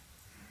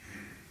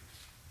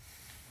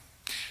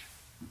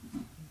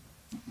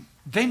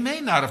 They may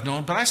not have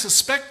known, but I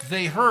suspect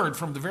they heard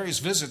from the various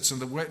visits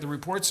and the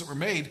reports that were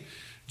made,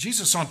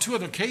 Jesus on 2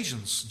 other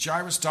occasions,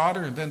 Jairus'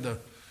 daughter, and then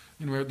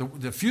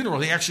the funeral.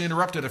 He actually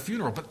interrupted a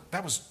funeral, but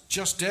that was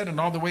just dead and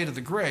all the way to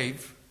the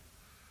grave.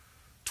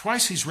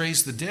 Twice he's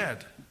raised the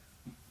dead,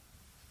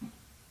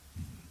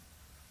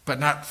 but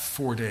not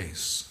 4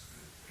 days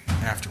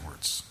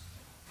afterwards.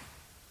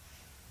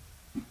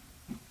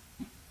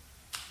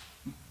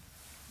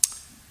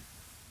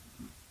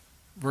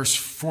 Verse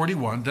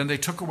 41, then they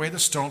took away the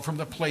stone from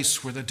the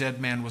place where the dead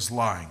man was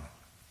lying.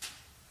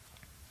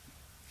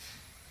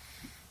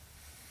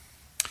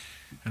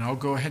 And I'll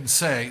go ahead and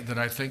say that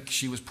I think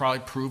she was probably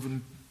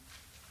proven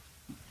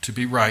to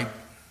be right,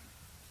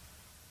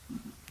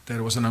 that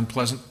it was an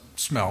unpleasant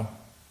smell.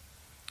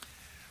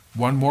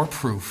 One more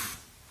proof.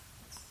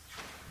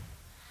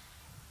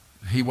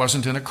 He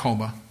wasn't in a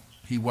coma.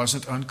 He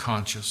wasn't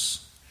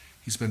unconscious.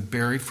 He's been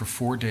buried for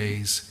 4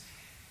 days.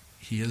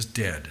 He is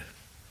dead.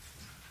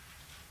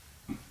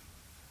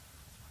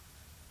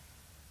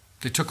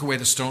 They took away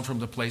the stone from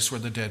the place where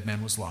the dead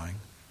man was lying.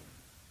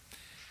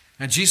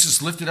 And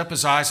Jesus lifted up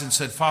his eyes and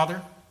said,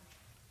 Father,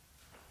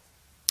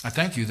 I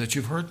thank you that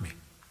you've heard me.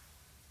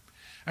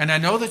 And I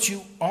know that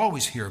you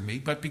always hear me,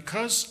 but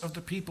because of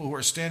the people who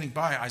are standing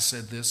by, I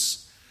said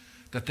this,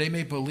 that they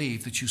may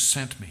believe that you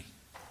sent me.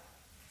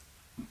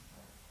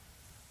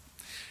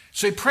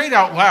 So he prayed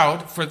out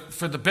loud for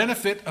the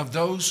benefit of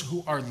those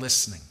who are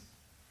listening.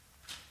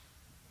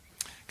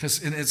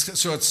 In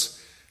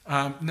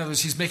other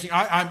words, he's making,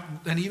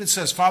 and he even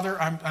says, Father,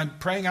 I'm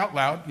praying out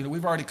loud.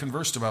 We've already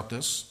conversed about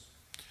this.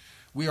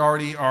 We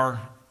already are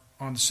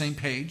on the same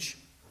page.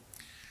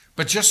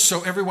 But just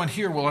so everyone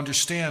here will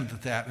understand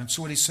that. And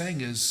so what he's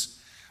saying is,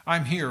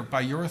 I'm here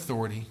by your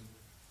authority,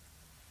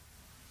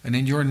 and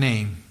in your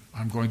name,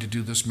 I'm going to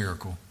do this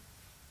miracle.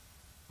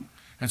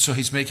 And so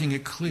he's making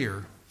it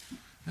clear,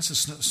 this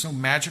is no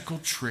magical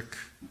trick.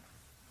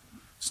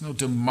 It's no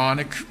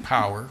demonic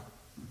power.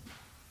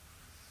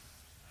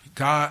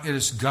 It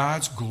is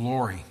God's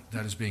glory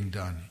that is being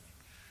done,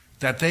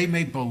 that they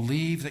may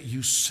believe that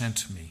you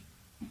sent me.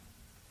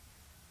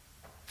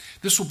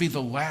 This will be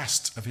the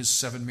last of his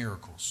 7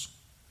 miracles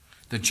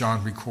that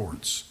John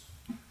records.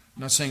 I'm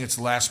not saying it's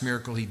the last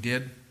miracle he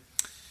did.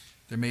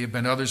 There may have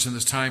been others in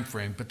this time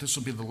frame, but this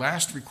will be the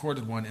last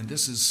recorded one, and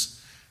this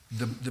is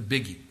the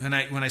biggie. And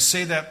when I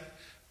say that,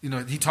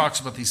 he talks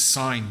about these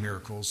sign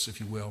miracles, if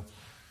you will.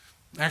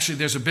 Actually,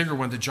 there's a bigger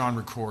one that John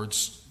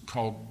records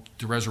called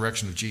the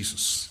resurrection of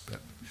Jesus.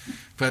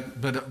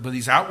 But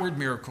these outward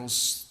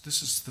miracles,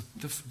 this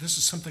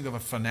is something of a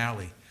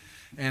finale.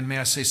 And may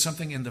I say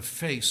something in the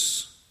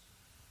face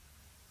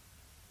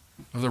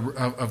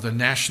of the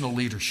national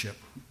leadership.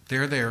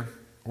 They're there,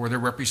 or their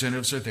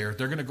representatives are there.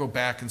 They're going to go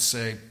back and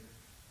say,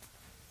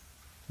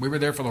 we were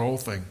there for the whole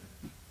thing.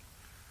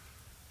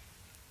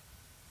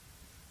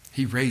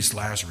 He raised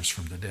Lazarus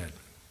from the dead.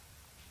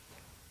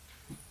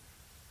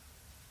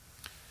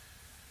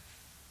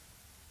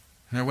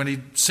 Now, when he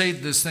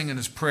said this thing in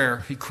his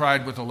prayer, he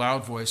cried with a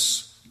loud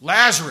voice,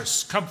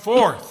 Lazarus, come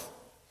forth.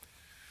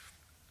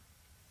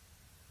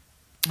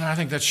 And I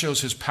think that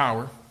shows his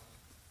power.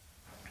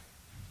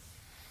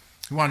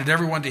 He wanted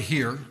everyone to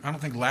hear. I don't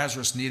think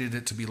Lazarus needed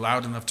it to be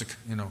loud enough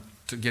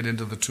to get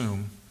into the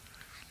tomb.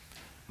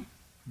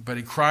 But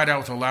he cried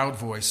out with a loud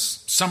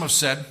voice. Some have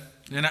said,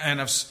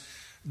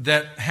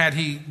 that had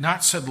he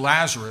not said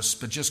Lazarus,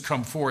 but just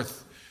come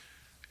forth,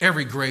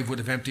 every grave would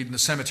have emptied and the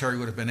cemetery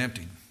would have been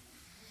emptied.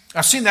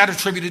 I've seen that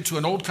attributed to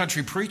an old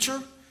country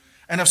preacher,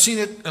 and I've seen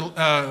it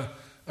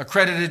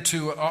accredited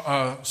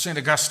to St.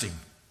 Augustine.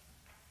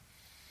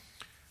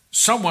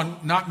 Someone,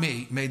 not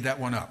me, made that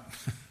one up.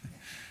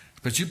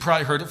 But you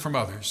probably heard it from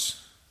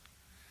others.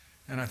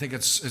 And I think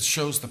it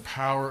shows the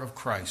power of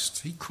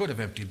Christ. He could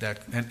have emptied that.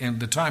 And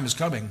the time is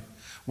coming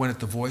when at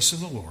the voice of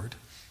the Lord,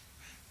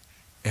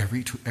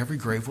 every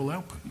grave will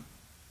open.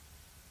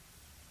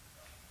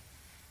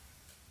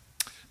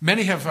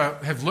 Many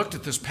have looked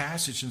at this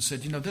passage and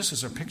said, this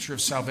is a picture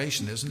of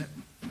salvation, isn't it?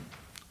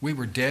 We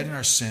were dead in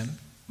our sin,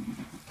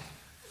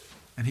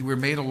 and we were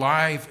made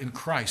alive in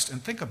Christ.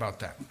 And think about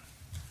that.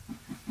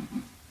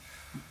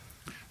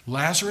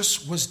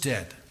 Lazarus was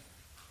dead.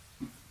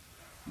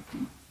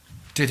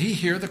 Did he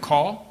hear the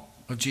call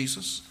of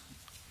Jesus?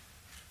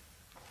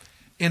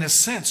 In a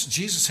sense,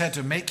 Jesus had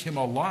to make him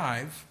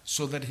alive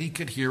so that he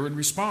could hear and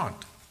respond.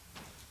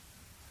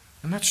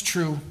 And that's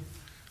true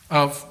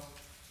of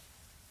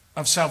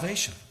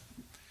salvation.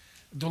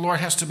 The Lord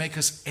has to make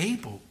us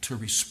able to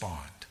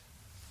respond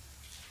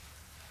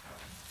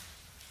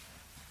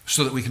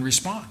so that we can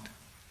respond.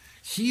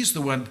 He's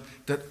the one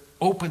that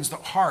opens the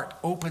heart,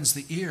 opens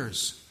the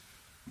ears,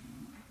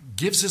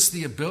 gives us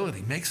the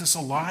ability, makes us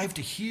alive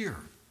to hear.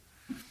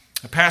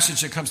 A passage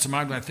that comes to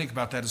mind when I think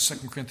about that is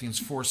 2 Corinthians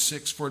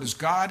 4:6. For it is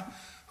God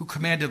who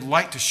commanded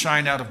light to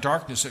shine out of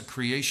darkness at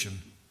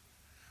creation,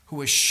 who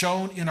has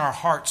shone in our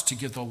hearts to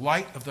give the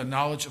light of the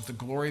knowledge of the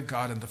glory of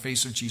God in the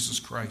face of Jesus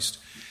Christ.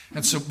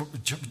 And so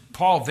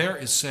Paul there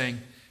is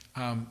saying,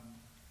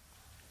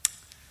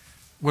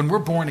 when we're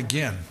born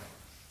again,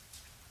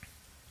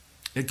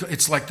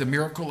 it's like the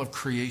miracle of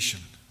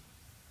creation.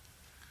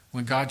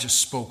 When God just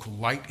spoke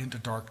light into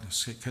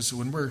darkness. Because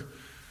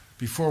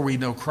before we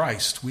know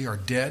Christ, we are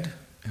dead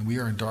and we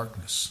are in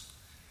darkness.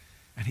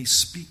 And he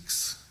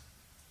speaks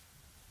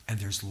and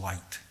there's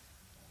light.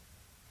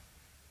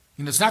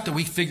 You know, it's not that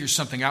we figure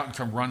something out and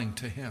come running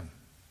to him.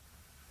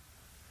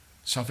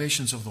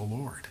 Salvation's of the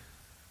Lord.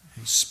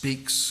 He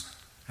speaks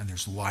and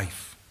there's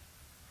life.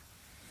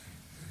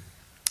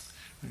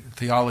 In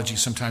theology,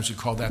 sometimes we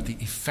call that the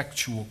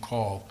effectual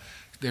call.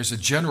 There's a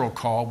general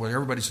call where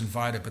everybody's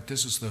invited, but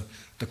this is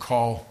the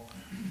call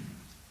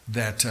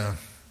that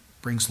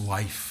brings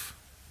life.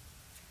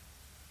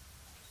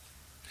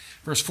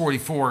 Verse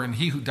 44, and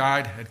he who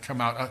died had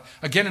come out.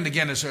 Again and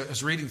again,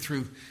 as reading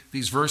through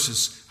these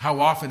verses,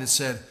 how often it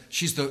said,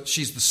 she's the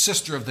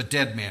sister of the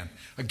dead man.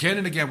 Again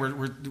and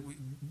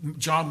again,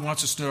 John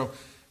wants us to know,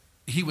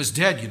 he was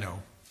dead, you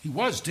know. He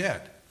was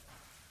dead.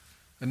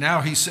 And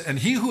now he said, and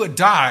he who had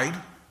died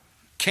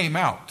came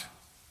out.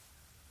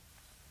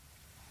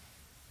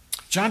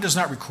 John does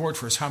not record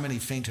for us how many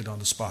fainted on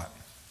the spot.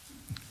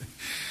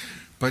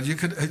 But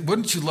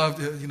wouldn't you love,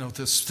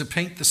 to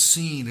paint the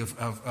scene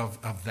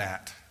of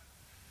that?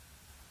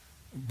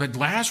 But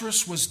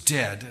Lazarus was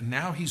dead, and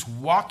now he's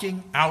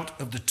walking out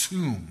of the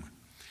tomb.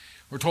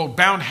 We're told,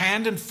 bound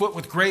hand and foot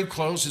with grave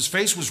clothes, his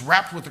face was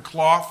wrapped with a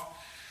cloth.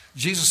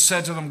 Jesus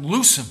said to them,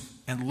 loose him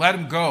and let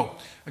him go.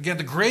 Again,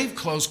 the grave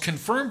clothes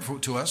confirmed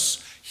to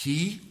us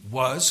he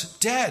was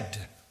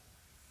dead.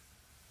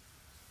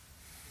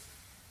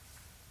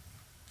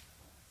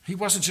 He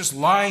wasn't just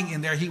lying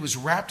in there. He was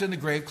wrapped in the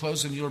grave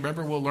clothes. And you'll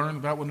remember, we'll learn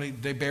about when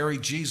they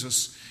buried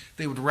Jesus.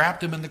 They would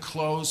wrap him in the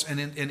clothes. And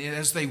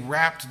as they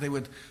wrapped, they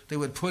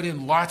would put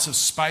in lots of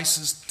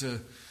spices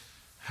to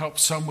help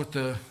some with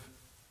the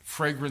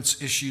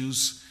fragrance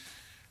issues.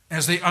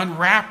 As they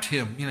unwrapped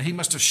him, he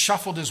must have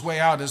shuffled his way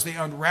out. As they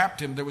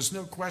unwrapped him, there was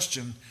no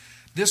question.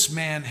 This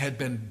man had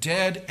been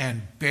dead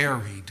and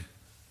buried.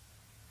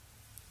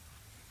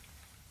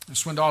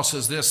 Swindoll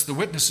says this, the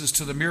witnesses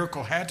to the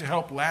miracle had to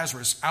help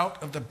Lazarus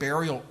out of the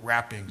burial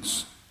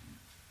wrappings.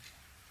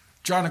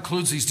 John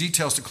includes these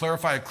details to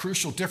clarify a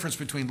crucial difference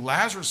between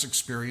Lazarus'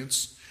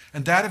 experience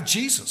and that of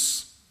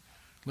Jesus.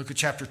 Look at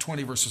chapter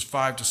 20, verses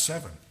 5 to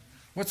 7.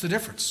 What's the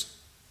difference?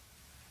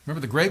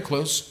 Remember the grave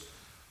clothes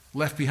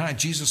left behind.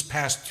 Jesus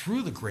passed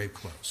through the grave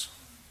clothes.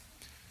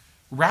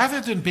 Rather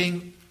than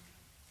being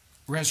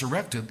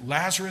resurrected,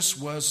 Lazarus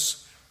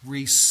was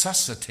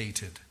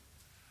resuscitated.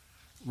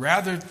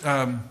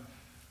 And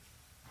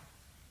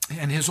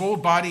his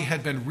old body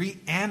had been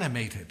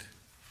reanimated,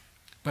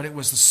 but it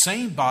was the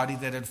same body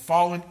that had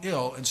fallen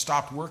ill and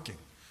stopped working.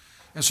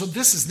 And so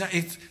this is not,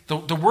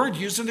 the word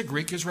used in the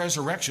Greek is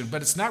resurrection,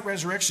 but it's not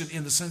resurrection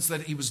in the sense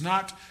that he was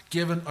not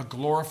given a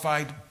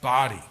glorified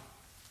body.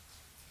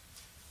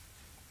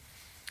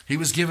 He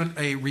was given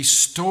a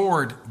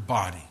restored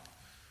body,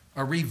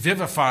 a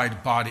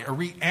revivified body, a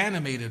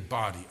reanimated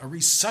body, a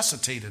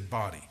resuscitated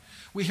body.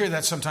 We hear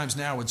that sometimes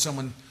now when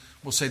someone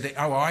will say,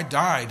 I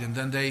died, and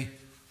then they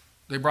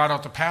brought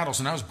out the paddles,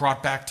 and I was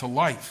brought back to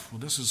life. Well,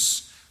 this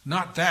is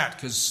not that,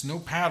 because no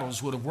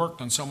paddles would have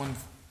worked on someone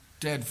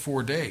dead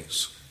 4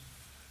 days.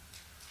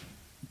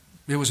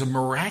 It was a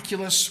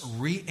miraculous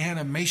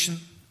reanimation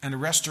and a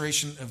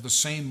restoration of the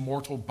same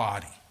mortal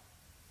body.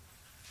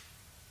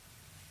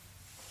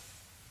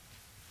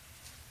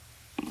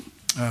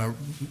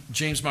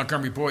 James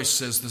Montgomery Boyce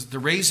says, the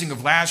raising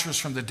of Lazarus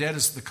from the dead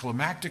is the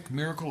climactic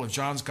miracle of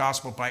John's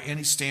gospel by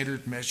any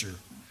standard measure.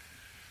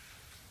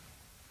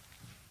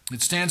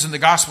 It stands in the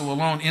gospel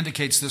alone,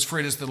 indicates this, for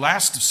it is the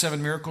last of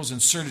 7 miracles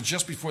inserted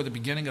just before the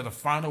beginning of the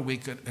final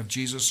week of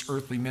Jesus'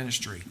 earthly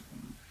ministry.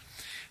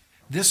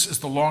 This is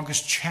the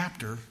longest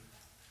chapter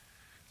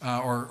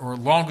or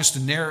longest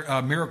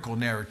miracle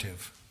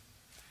narrative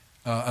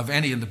of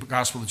any in the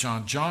Gospel of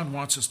John. John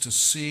wants us to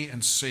see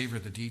and savor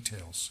the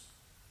details.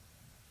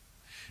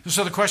 And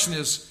so the question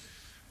is,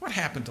 what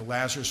happened to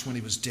Lazarus when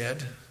he was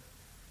dead?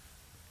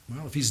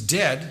 Well, if he's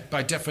dead,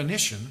 by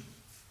definition,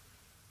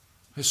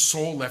 his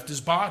soul left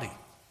his body.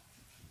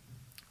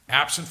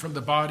 Absent from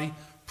the body,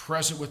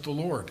 present with the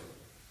Lord.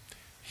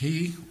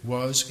 He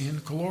was in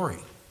glory.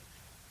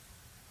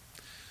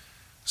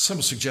 Some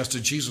have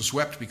suggested Jesus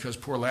wept because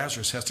poor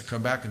Lazarus has to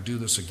come back and do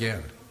this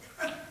again.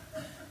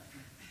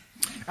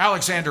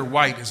 Alexander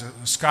White is a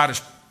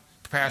Scottish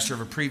pastor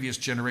of a previous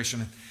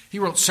generation. He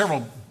wrote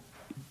several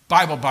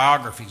Bible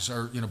biographies,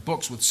 or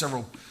books with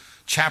several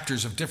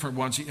chapters of different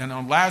ones. And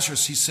on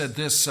Lazarus, he said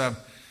this.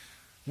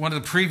 One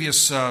of the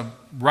previous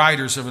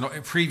writers of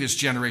a previous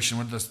generation,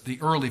 one of the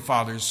early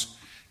fathers,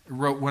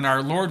 wrote, "When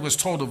our Lord was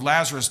told of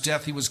Lazarus'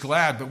 death, he was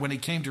glad, but when he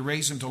came to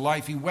raise him to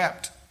life, he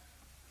wept.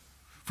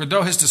 For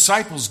though his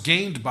disciples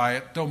gained by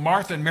it, though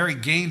Martha and Mary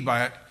gained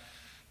by it,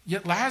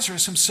 yet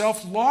Lazarus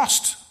himself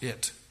lost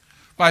it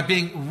by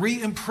being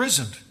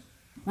re-imprisoned,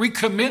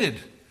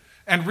 recommitted,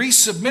 and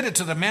resubmitted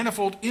to the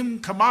manifold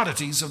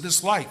incommodities of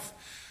this life."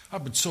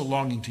 I've been so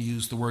longing to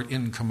use the word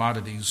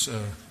incommodities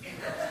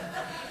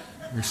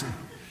recently.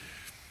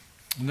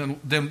 And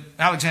then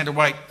Alexander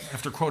White,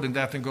 after quoting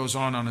that, then goes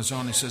on his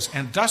own. He says,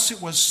 "And thus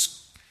it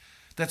was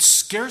that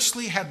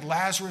scarcely had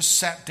Lazarus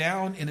sat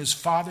down in his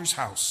father's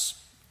house,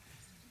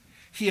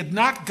 he had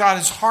not got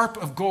his harp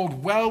of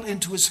gold well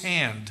into his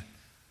hand.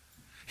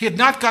 He had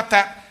not got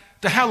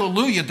the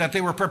hallelujah that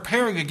they were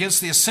preparing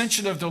against the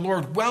ascension of the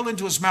Lord well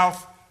into his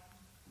mouth,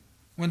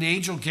 when the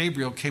angel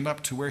Gabriel came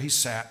up to where he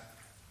sat,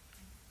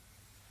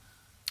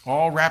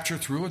 all rapture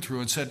through and through,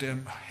 and said to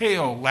him,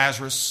 'Hail,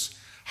 Lazarus,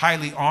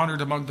 highly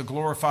honored among the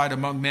glorified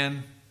among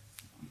men.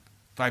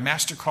 Thy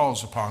master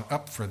calls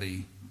up for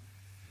thee.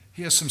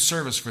 He has some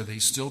service for thee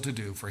still to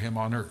do for him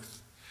on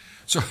earth.'"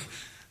 So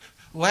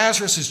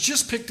Lazarus has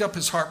just picked up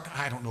his harp.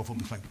 I don't know if he'll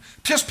be playing.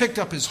 Just picked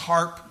up his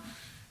harp,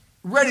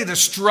 ready to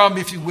strum,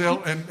 if you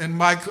will.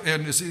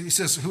 And he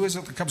says, "Who is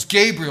it that comes?"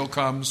 Gabriel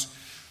comes,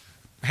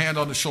 hand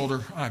on the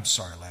shoulder. "I'm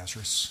sorry,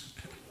 Lazarus.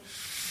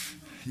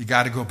 You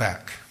got to go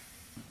back."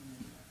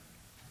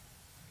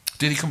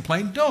 Did he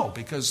complain? No,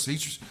 because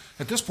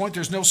at this point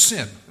there's no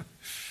sin.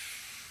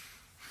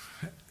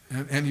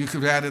 And you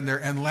could add in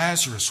there, "and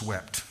Lazarus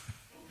wept."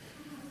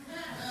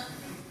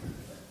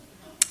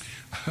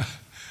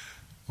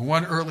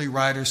 One early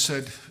writer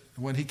said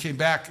when he came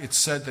back, it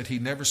said that he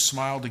never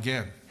smiled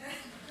again.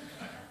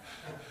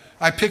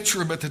 I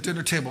picture him at the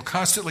dinner table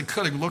constantly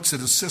cutting looks at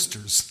his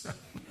sisters.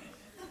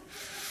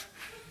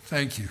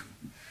 Thank you.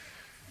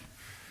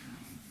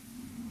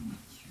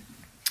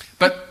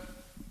 But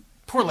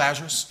poor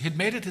Lazarus, he had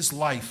made it his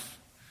life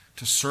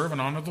to serve and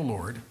honor the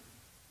Lord.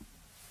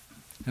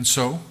 And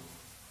so,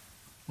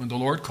 when the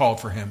Lord called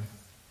for him,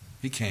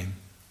 he came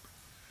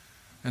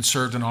and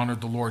served and honored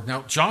the Lord.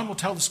 Now, John will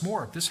tell us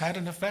more. This had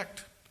an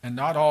effect, and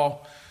not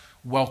all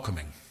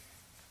welcoming.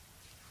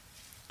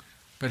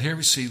 But here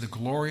we see the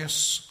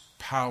glorious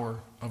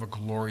power of a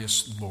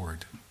glorious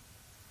Lord.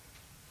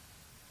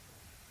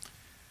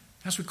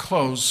 As we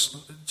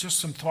close, just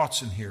some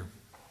thoughts in here.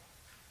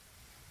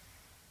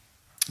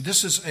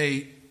 This is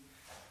a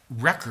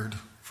record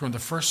from the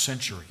first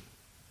century.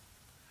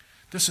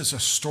 This is a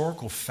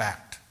historical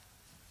fact.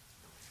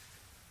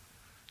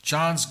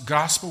 John's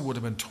gospel would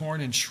have been torn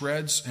in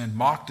shreds and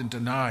mocked and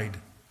denied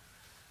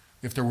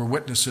if there were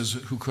witnesses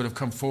who could have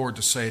come forward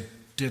to say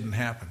it didn't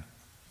happen.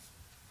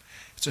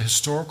 It's a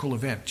historical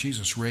event.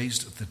 Jesus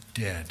raised the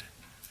dead.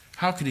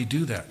 How could he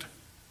do that?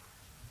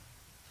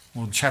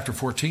 Well, in chapter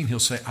 14, he'll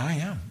say, "I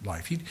am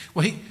life."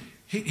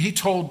 He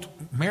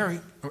told Mary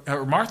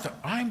or Martha,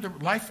 "I'm the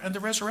life and the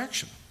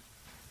resurrection."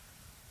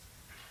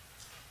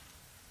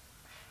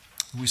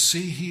 We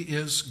see he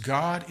is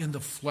God in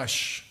the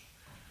flesh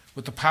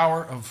with the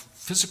power of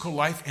physical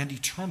life and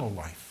eternal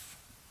life.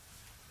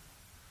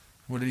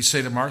 What did he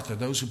say to Martha?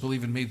 "Those who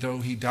believe in me,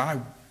 though he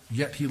die,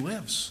 yet he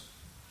lives.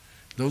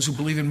 Those who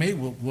believe in me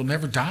will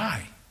never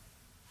die."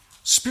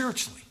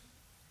 Spiritually.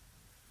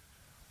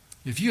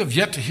 If you have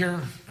yet to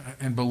hear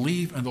and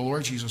believe in the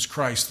Lord Jesus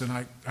Christ,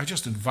 then I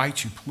just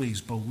invite you, please,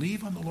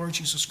 believe on the Lord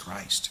Jesus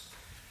Christ.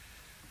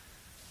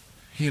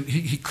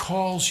 He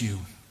calls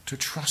you to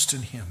trust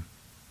in him,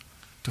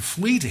 to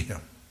flee to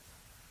him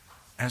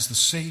as the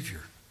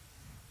Savior.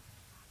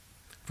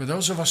 For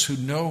those of us who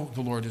know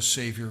the Lord as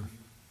Savior,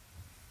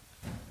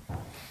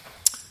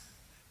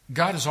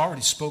 God has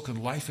already spoken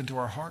life into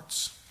our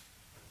hearts.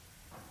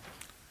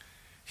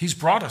 He's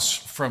brought us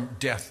from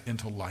death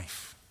into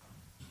life,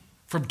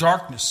 from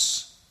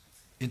darkness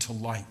into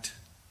light.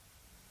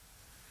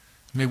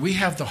 May we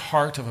have the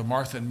heart of a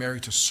Martha and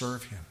Mary to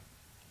serve him.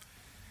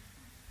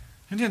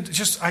 And then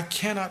I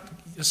cannot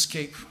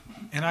escape,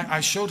 and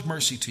I showed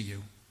mercy to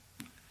you.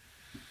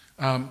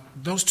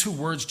 Those two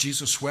words,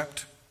 Jesus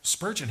wept,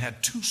 Spurgeon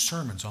had 2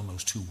 sermons on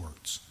those 2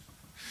 words.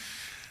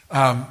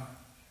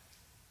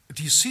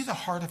 Do you see the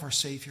heart of our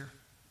Savior?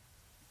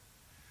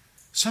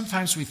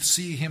 Sometimes we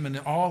see him in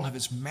all of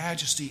his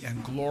majesty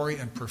and glory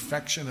and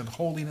perfection and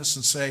holiness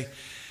and say,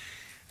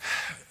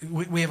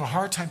 we have a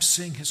hard time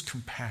seeing his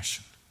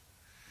compassion.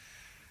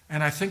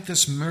 And I think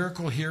this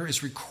miracle here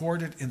is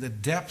recorded in the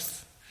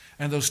depth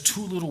and those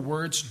 2 little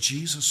words,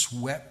 Jesus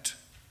wept,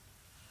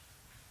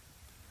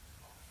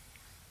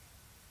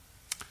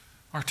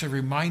 are to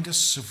remind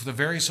us of the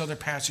various other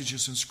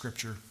passages in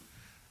Scripture.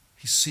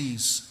 He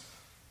sees,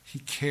 he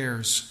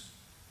cares,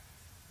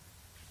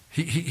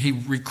 he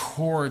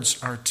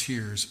records our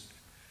tears,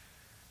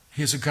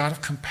 He is a God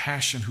of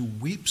compassion who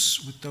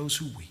weeps with those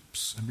who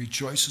weeps and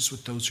rejoices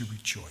with those who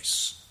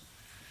rejoice.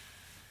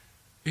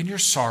 In your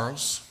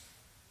sorrows,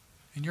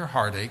 in your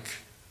heartache,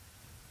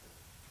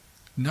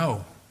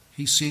 know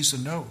he sees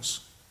and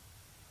knows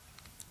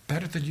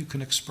better than you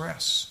can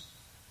express.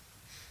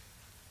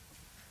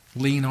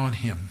 Lean on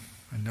him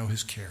and know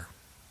his care.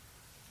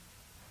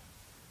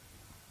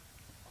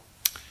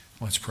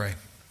 Let's pray.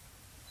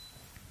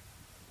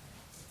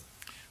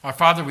 Our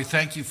Father, we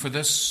thank you for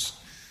this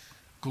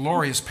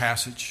glorious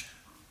passage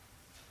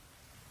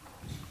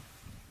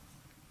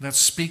that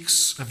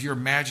speaks of your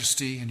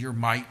majesty and your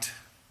might.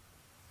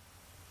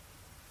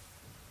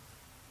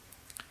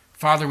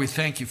 Father, we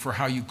thank you for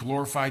how you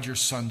glorified your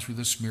Son through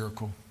this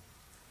miracle.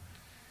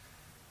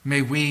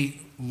 May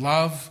we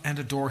love and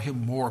adore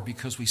him more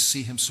because we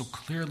see him so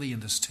clearly in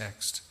this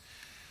text.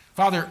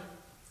 Father,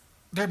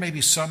 there may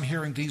be some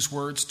hearing these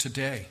words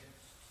today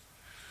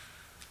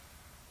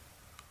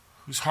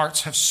whose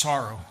hearts have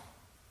sorrow.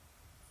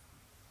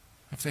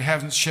 If they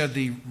haven't shed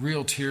the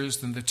real tears,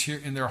 then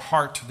in their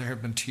heart there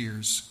have been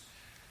tears.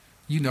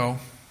 You know.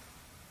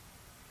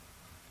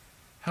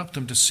 Help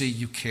them to see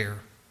you care.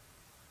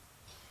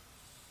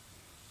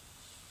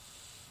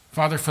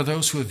 Father, for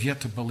those who have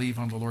yet to believe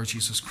on the Lord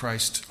Jesus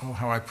Christ, oh,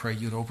 how I pray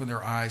you'd open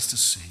their eyes to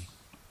see.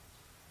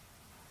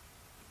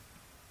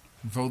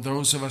 And for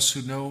those of us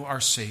who know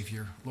our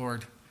Savior,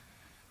 Lord,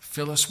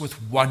 fill us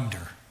with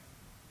wonder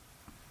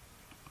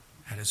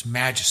at his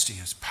majesty,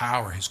 his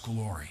power, his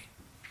glory,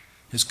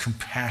 his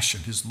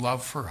compassion, his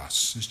love for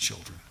us, his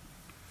children.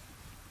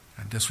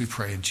 And this we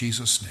pray in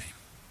Jesus' name.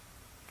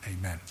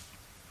 Amen.